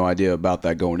I had no idea about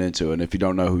that going into it. And if you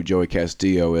don't know who Joey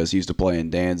Castillo is, he used to play in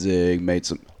Danzig, made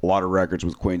a lot of records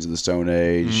with Queens of the Stone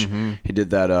Age. Mm-hmm. He did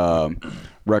that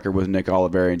record with Nick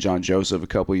Oliveri and John Joseph a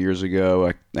couple years ago.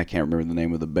 I can't remember the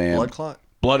name of the band. Blood Clot?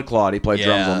 Blood Clot. He played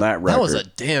drums on that record. That was a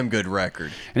damn good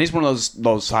record. And he's one of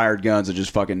those hired guns that just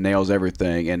fucking nails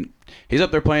everything. And he's up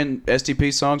there playing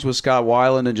STP songs with Scott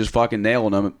Weiland and just fucking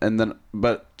nailing them. And then,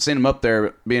 but seeing him up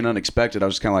there being unexpected, I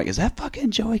was just kind of like, is that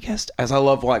fucking Joey Castillo? As I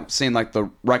love like seeing like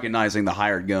recognizing the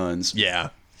hired guns. Yeah.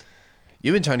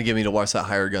 You've been trying to get me to watch that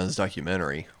Hired Guns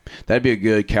documentary. That'd be a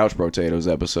good Couch Potatoes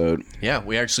episode. Yeah,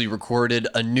 we actually recorded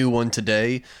a new one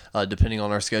today. Depending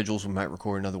on our schedules, we might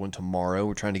record another one tomorrow.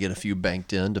 We're trying to get a few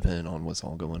banked in, depending on what's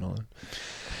all going on.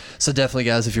 So definitely,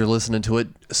 guys, if you're listening to it,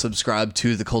 subscribe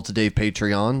to the Cult of Dave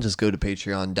Patreon. Just go to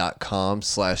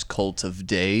patreon.com/Cult of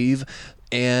Dave.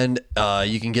 And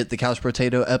you can get the Couch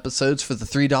Potato episodes for the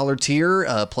 $3 tier.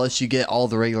 Plus, you get all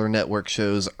the regular network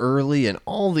shows early and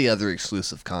all the other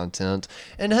exclusive content.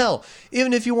 And hell,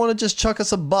 even if you want to just chuck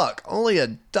us $1, only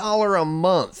 $1 a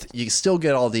month, you still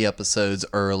get all the episodes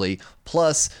early.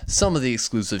 Plus, some of the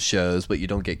exclusive shows, but you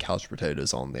don't get Couch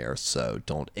Potatoes on there, so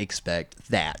don't expect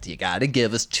that. You got to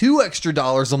give us $2 extra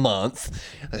a month.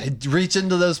 Reach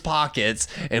into those pockets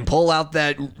and pull out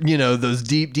that, those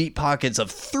deep, deep pockets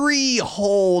of $3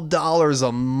 whole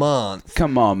a month.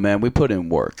 Come on, man. We put in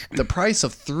work. The price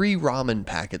of 3 ramen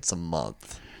packets a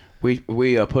month. We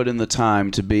put in the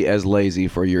time to be as lazy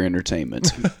for your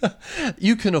entertainment.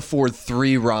 You can afford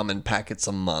 3 ramen packets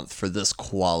a month for this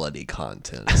quality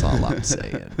content, is all I'm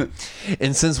saying.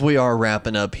 And since we are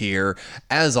wrapping up here,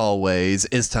 as always,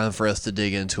 it's time for us to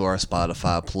dig into our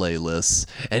Spotify playlists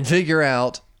and figure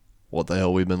out what the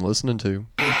hell we've been listening to.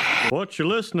 What you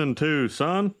listening to,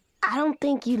 son? I don't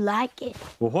think you like it.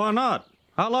 Well, why not?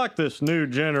 I like this new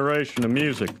generation of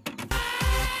music.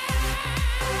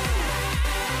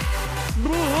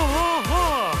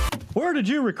 where did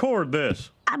you record this?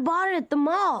 I bought it at the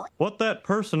mall. What that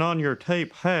person on your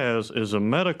tape has is a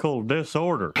medical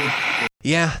disorder.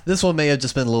 Yeah, this one may have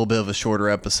just been a little bit of a shorter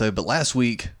episode, but last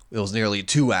week it was nearly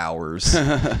 2 hours.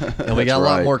 And we got a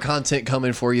lot more content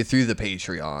coming for you through the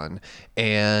Patreon.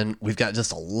 And we've got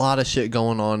just a lot of shit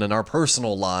going on in our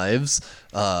personal lives,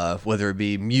 whether it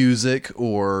be music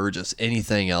or just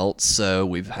anything else. So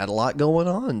we've had a lot going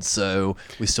on. So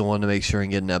we still want to make sure and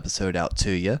get an episode out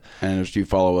to you. And if you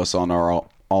follow us on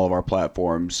all of our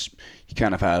platforms, you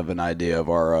kind of have an idea of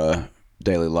our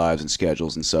daily lives and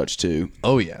schedules and such too.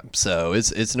 Oh yeah, so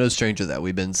it's no stranger that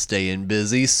we've been staying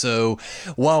busy. So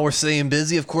while we're staying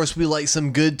busy, of course, we like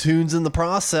some good tunes in the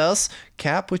process.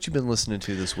 Cap, what you been listening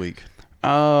to this week?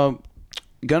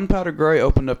 Gunpowder Gray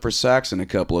opened up for Saxon a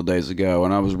couple of days ago,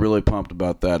 and I was really pumped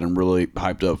about that and really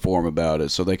hyped up for him about it.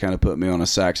 So they kind of put me on a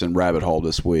Saxon rabbit hole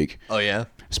this week. Oh yeah,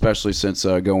 especially since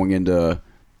going into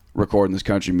recording this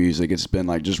country music, it's been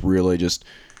like just really just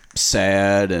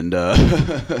sad and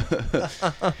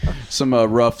some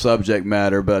rough subject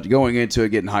matter, but going into it,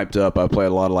 getting hyped up, I played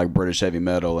a lot of like British heavy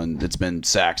metal, and it's been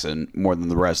Saxon more than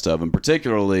the rest of them,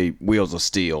 particularly Wheels of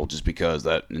Steel, just because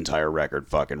that entire record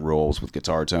fucking rules with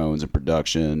guitar tones and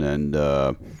production, and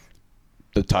the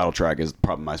title track is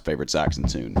probably my favorite Saxon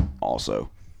tune also.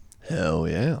 Hell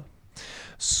yeah.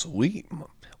 Sweet.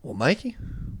 Well, Mikey,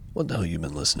 what the hell you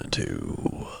been listening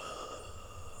to?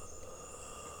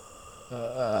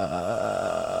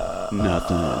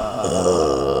 Nothing.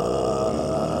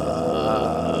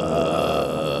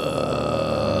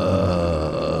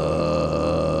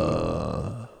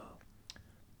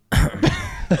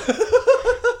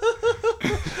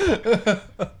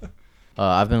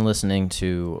 I've been listening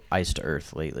to Iced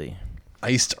Earth lately.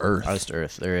 Iced Earth? Iced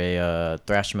Earth. They're a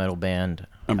thrash metal band.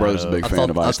 My brother's a big fan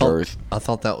of Iced Earth. I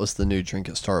thought that was the new drink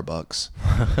at Starbucks.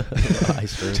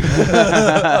 Iced Earth.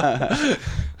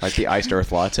 Like the Iced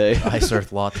Earth latte. Iced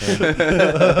Earth latte.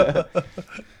 I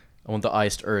want the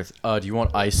Iced Earth. Do you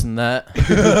want ice in that?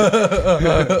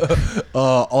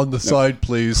 On the side,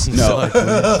 please. No.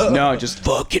 No, just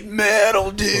fucking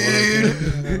metal,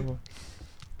 dude.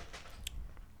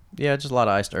 Yeah, just a lot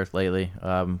of Iced Earth lately.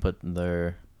 Putting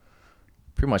their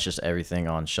pretty much just everything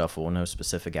on shuffle, no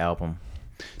specific album.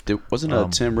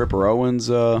 Wasn't Tim Ripper Owens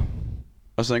a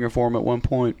singer for him at one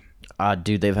point?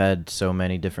 Dude, they've had so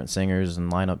many different singers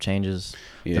and lineup changes.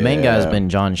 Yeah. The main guy's been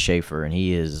John Schaefer, and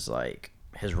he is like,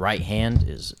 his right hand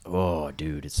is,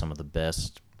 dude, it's some of the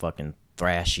best fucking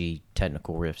thrashy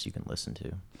technical riffs you can listen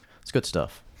to. It's good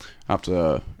stuff. I have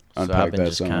to unpack so I've been that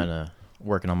just kind of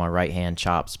working on my right hand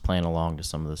chops, playing along to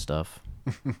some of the stuff.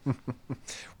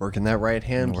 Working that right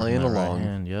hand, playing along. Right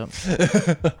hand, yep.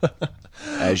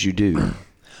 As you do.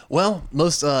 Well,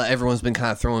 most everyone's been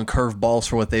kind of throwing curveballs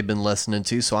for what they've been listening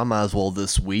to, so I might as well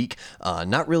this week.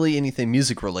 Not really anything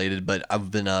music related, but I've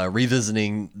been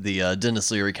revisiting the Dennis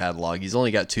Leary catalog. He's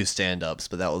only got 2 stand-ups,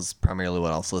 but that was primarily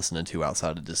what I was listening to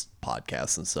outside of just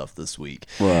podcasts and stuff this week.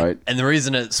 Right. And the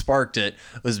reason it sparked it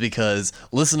was because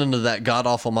listening to that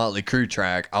god-awful Motley Crue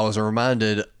track, I was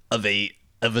reminded of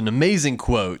an amazing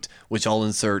quote, which I'll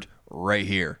insert right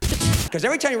here. Because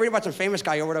every time you read about some famous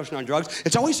guy overdosing on drugs,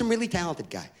 it's always some really talented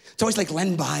guy. It's always like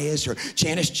Len Bias or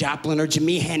Janis Joplin or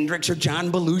Jimi Hendrix or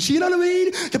John Belushi, you know what I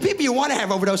mean? The people you want to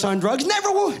have overdose on drugs never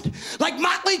would. Like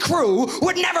Motley Crue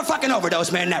would never fucking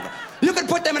overdose, man, never. You could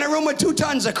put them in a room with 2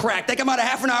 tons of crack. They come out a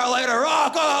half an hour later,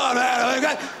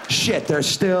 man. Shit, they're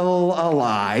still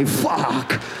alive.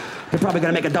 Fuck. They're probably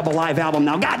gonna make a double live album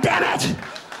now. God damn it!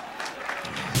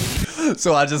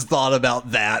 So I just thought about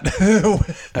that.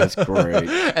 That's great.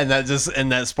 And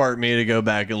that sparked me to go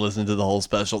back and listen to the whole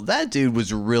special. That dude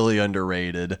was really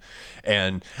underrated.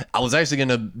 And I was actually going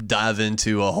to dive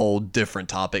into a whole different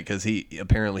topic because he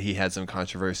had some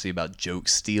controversy about joke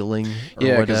stealing or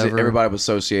yeah, because whatever. Everybody would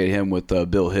associate him with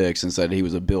Bill Hicks and said he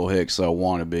was a Bill Hicks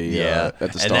wannabe at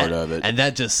the start of it. And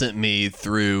that just sent me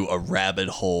through a rabbit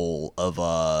hole of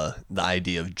the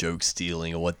idea of joke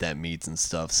stealing and what that means and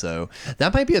stuff. So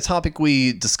that might be a topic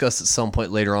we discuss at some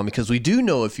point later on, because we do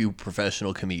know a few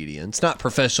professional comedians, not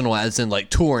professional as in like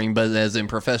touring, but as in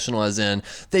professional as in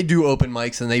they do open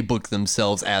mics and they book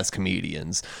themselves as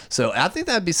comedians. So I think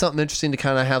that'd be something interesting to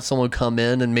kind of have someone come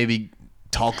in and maybe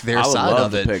talk their side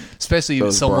of it,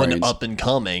 especially someone up and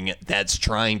coming that's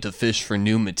trying to fish for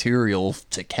new material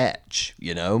to catch,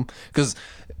 because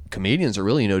comedians are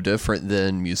really no different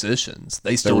than musicians.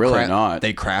 They still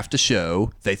they craft a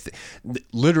show.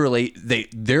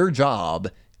 Their job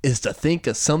is to think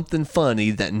of something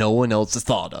funny that no one else has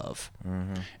thought of.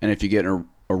 Mm-hmm. And if you get in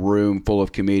a room full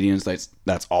of comedians,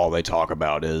 that's all they talk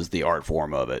about is the art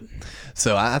form of it.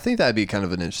 So I think that'd be kind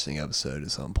of an interesting episode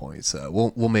at some point.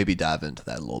 So we'll maybe dive into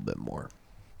that a little bit more.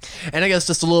 And I guess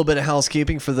just a little bit of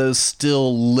housekeeping for those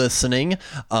still listening.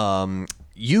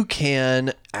 You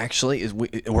can actually,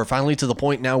 we're finally to the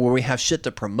point now where we have shit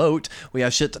to promote. We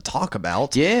have shit to talk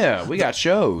about. Yeah, we got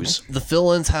shows. The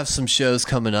fill-ins have some shows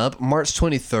coming up. March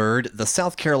 23rd, the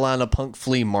South Carolina Punk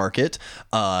Flea Market.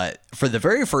 For the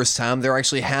very first time, they're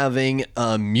actually having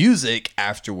music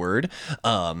afterward.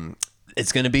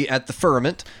 It's going to be at the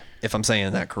Firmament, if I'm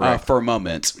saying that correct.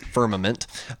 Firmament.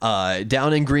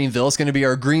 Down in Greenville. It's going to be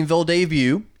our Greenville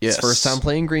debut. Yes. It's first time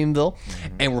playing Greenville.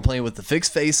 And we're playing with the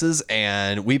Fixed Faces,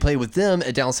 and we played with them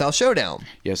at Down South Showdown.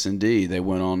 Yes, indeed. They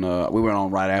went on. We went on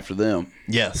right after them.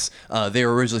 Yes. They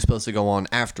were originally supposed to go on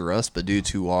after us, but due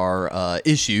to our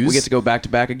issues, we get to go back to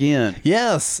back again.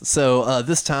 Yes. So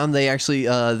this time they actually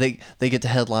they get to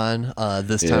headline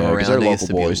this time around. They're They local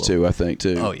boys too, I think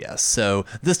too. Oh yes. So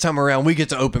this time around we get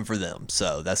to open for them.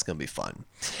 So that's gonna be fun.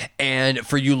 And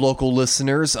for you local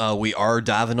listeners, we are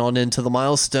diving on into the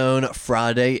milestone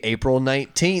Friday, April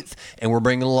 19th, and we're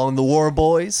bringing along the War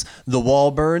Boys, the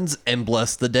Wallburns, and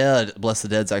Bless the Dead. Bless the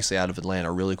Dead's actually out of Atlanta,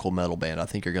 a really cool metal band. I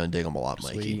think you're going to dig them a lot,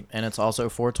 Mikey. Sweet. And it's also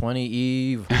 420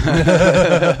 Eve.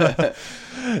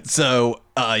 So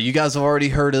you guys have already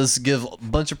heard us give a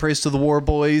bunch of praise to the War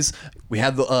Boys. We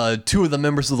have the, two of the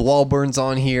members of the Wallburns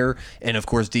on here, and of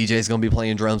course DJ's going to be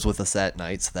playing drums with us that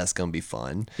night, so that's going to be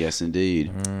fun. Yes,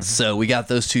 indeed. So we got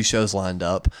those two shows lined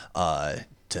up to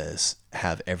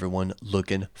have everyone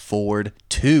looking forward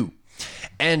to.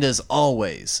 And as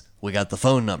always, we got the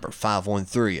phone number,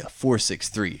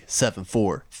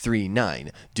 513-463-7439.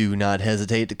 Do not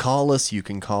hesitate to call us. You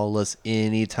can call us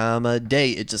any time of day.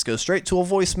 It just goes straight to a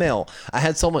voicemail. I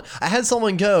had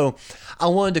someone go, I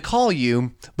wanted to call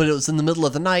you, but it was in the middle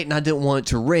of the night and I didn't want it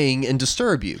to ring and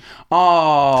disturb you.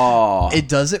 Oh. It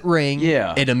doesn't ring.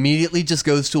 Yeah. It immediately just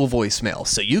goes to a voicemail.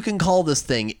 So you can call this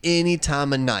thing any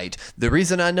time of night. The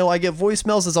reason I know I get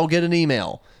voicemails is I'll get an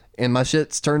email. And my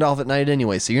shit's turned off at night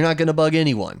anyway, so you're not going to bug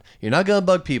anyone. You're not going to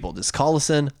bug people. Just call us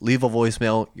in, leave a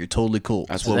voicemail. You're totally cool.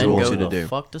 That's what we want you to do.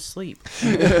 Fuck to sleep.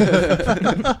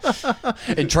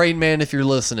 And Train Man, if you're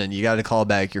listening, you got to call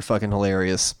back. You're fucking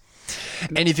hilarious.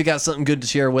 And if you got something good to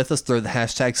share with us, throw the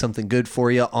hashtag something good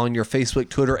for you on your Facebook,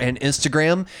 Twitter, and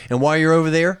Instagram. And while you're over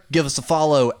there, give us a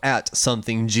follow at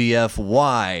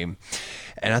something_GFY.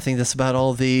 And I think that's about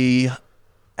all the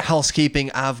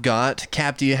housekeeping I've got.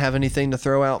 Cap, do you have anything to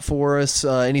throw out for us?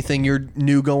 Anything you're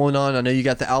new going on? I know you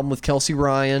got the album with Kelsey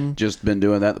Ryan. Just been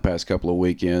doing that the past couple of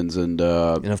weekends, and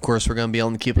of course we're going to be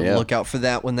on the lookout for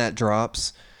that when that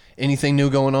drops. Anything new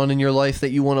going on in your life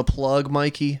that you want to plug,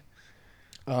 Mikey?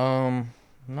 Not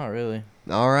really.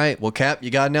 All right. Well, Cap, you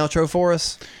got an outro for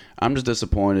us? I'm just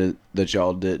disappointed that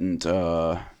y'all didn't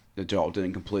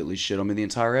completely shit on me the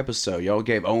entire episode. Y'all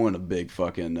gave Owen a big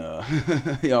fucking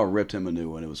y'all ripped him a new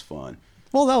one. It was fun.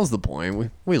 Well, that was the point.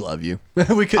 We love you.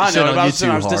 We couldn't I shit know, on you too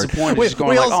hard. I was disappointed. Just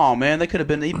going like, oh man, they could have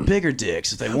been even bigger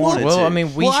dicks if they wanted to. Well, I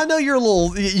mean, I know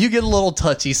you get a little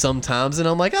touchy sometimes, and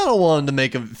I'm like, I don't want him to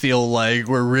make him feel like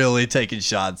we're really taking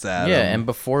shots at him. Yeah, and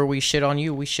before we shit on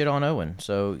you, we shit on Owen.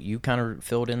 So you kind of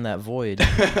filled in that void.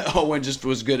 Owen just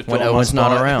was good at when Owen's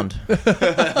not around.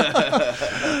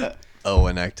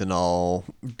 Owen acting all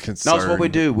concerned. No, that's what we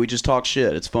do. We just talk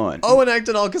shit. It's fun. Owen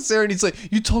acting all concerned. He's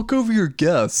like, you talk over your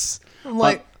guests. I'm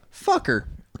like, fucker.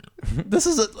 This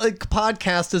is a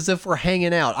podcast as if we're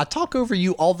hanging out. I talk over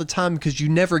you all the time because you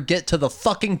never get to the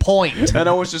fucking point. And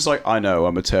Owen's just like, I know,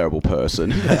 I'm a terrible person.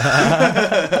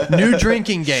 New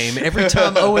drinking game. Every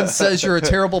time Owen says you're a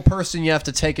terrible person, you have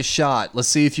to take a shot. Let's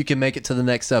see if you can make it to the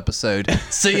next episode.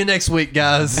 See you next week,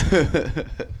 guys.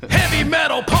 Heavy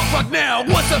metal, punk rock now.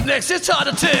 What's up next? It's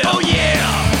hard to tell. Oh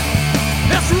yeah,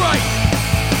 that's right.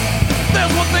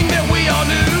 There's one thing that we all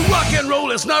knew. Rock and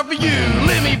roll is not for you.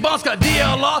 Lemmy, Bon Scott,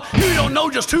 DLR. You don't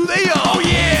know just who they are. Oh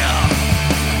yeah,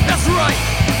 that's right.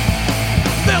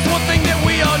 There's one thing that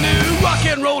we all knew. Rock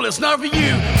and roll is not for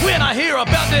you. When I hear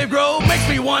about Dave Grohl, makes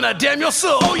me wanna damn your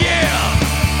soul. Oh yeah,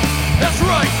 that's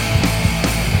right.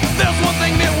 There's one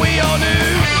thing that we all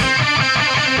knew.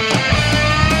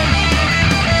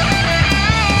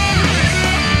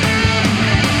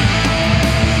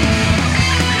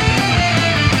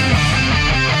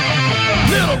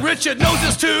 Little Richard knows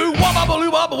this too.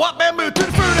 Wop-a-ba-loo-wop, wop-bamboo,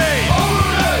 tutti frutti.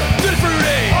 Tutti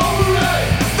frutti.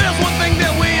 There's one thing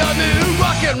that we all knew.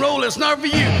 Rock and roll is not for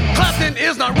you. Clapton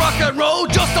is not rock and roll.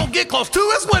 Just don't get close to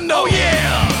his window. Oh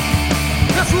yeah,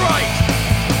 that's right.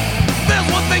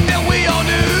 There's one thing that we all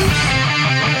knew.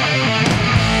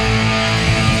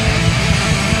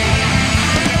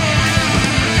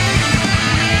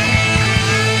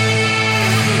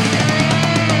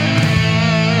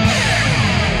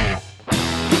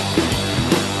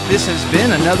 This has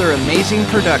been another amazing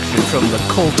production from the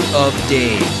Cult of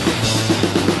Dave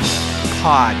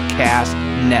Podcast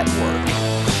Network.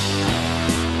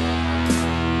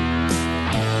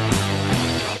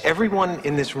 Everyone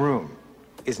in this room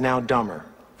is now dumber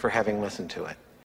for having listened to it.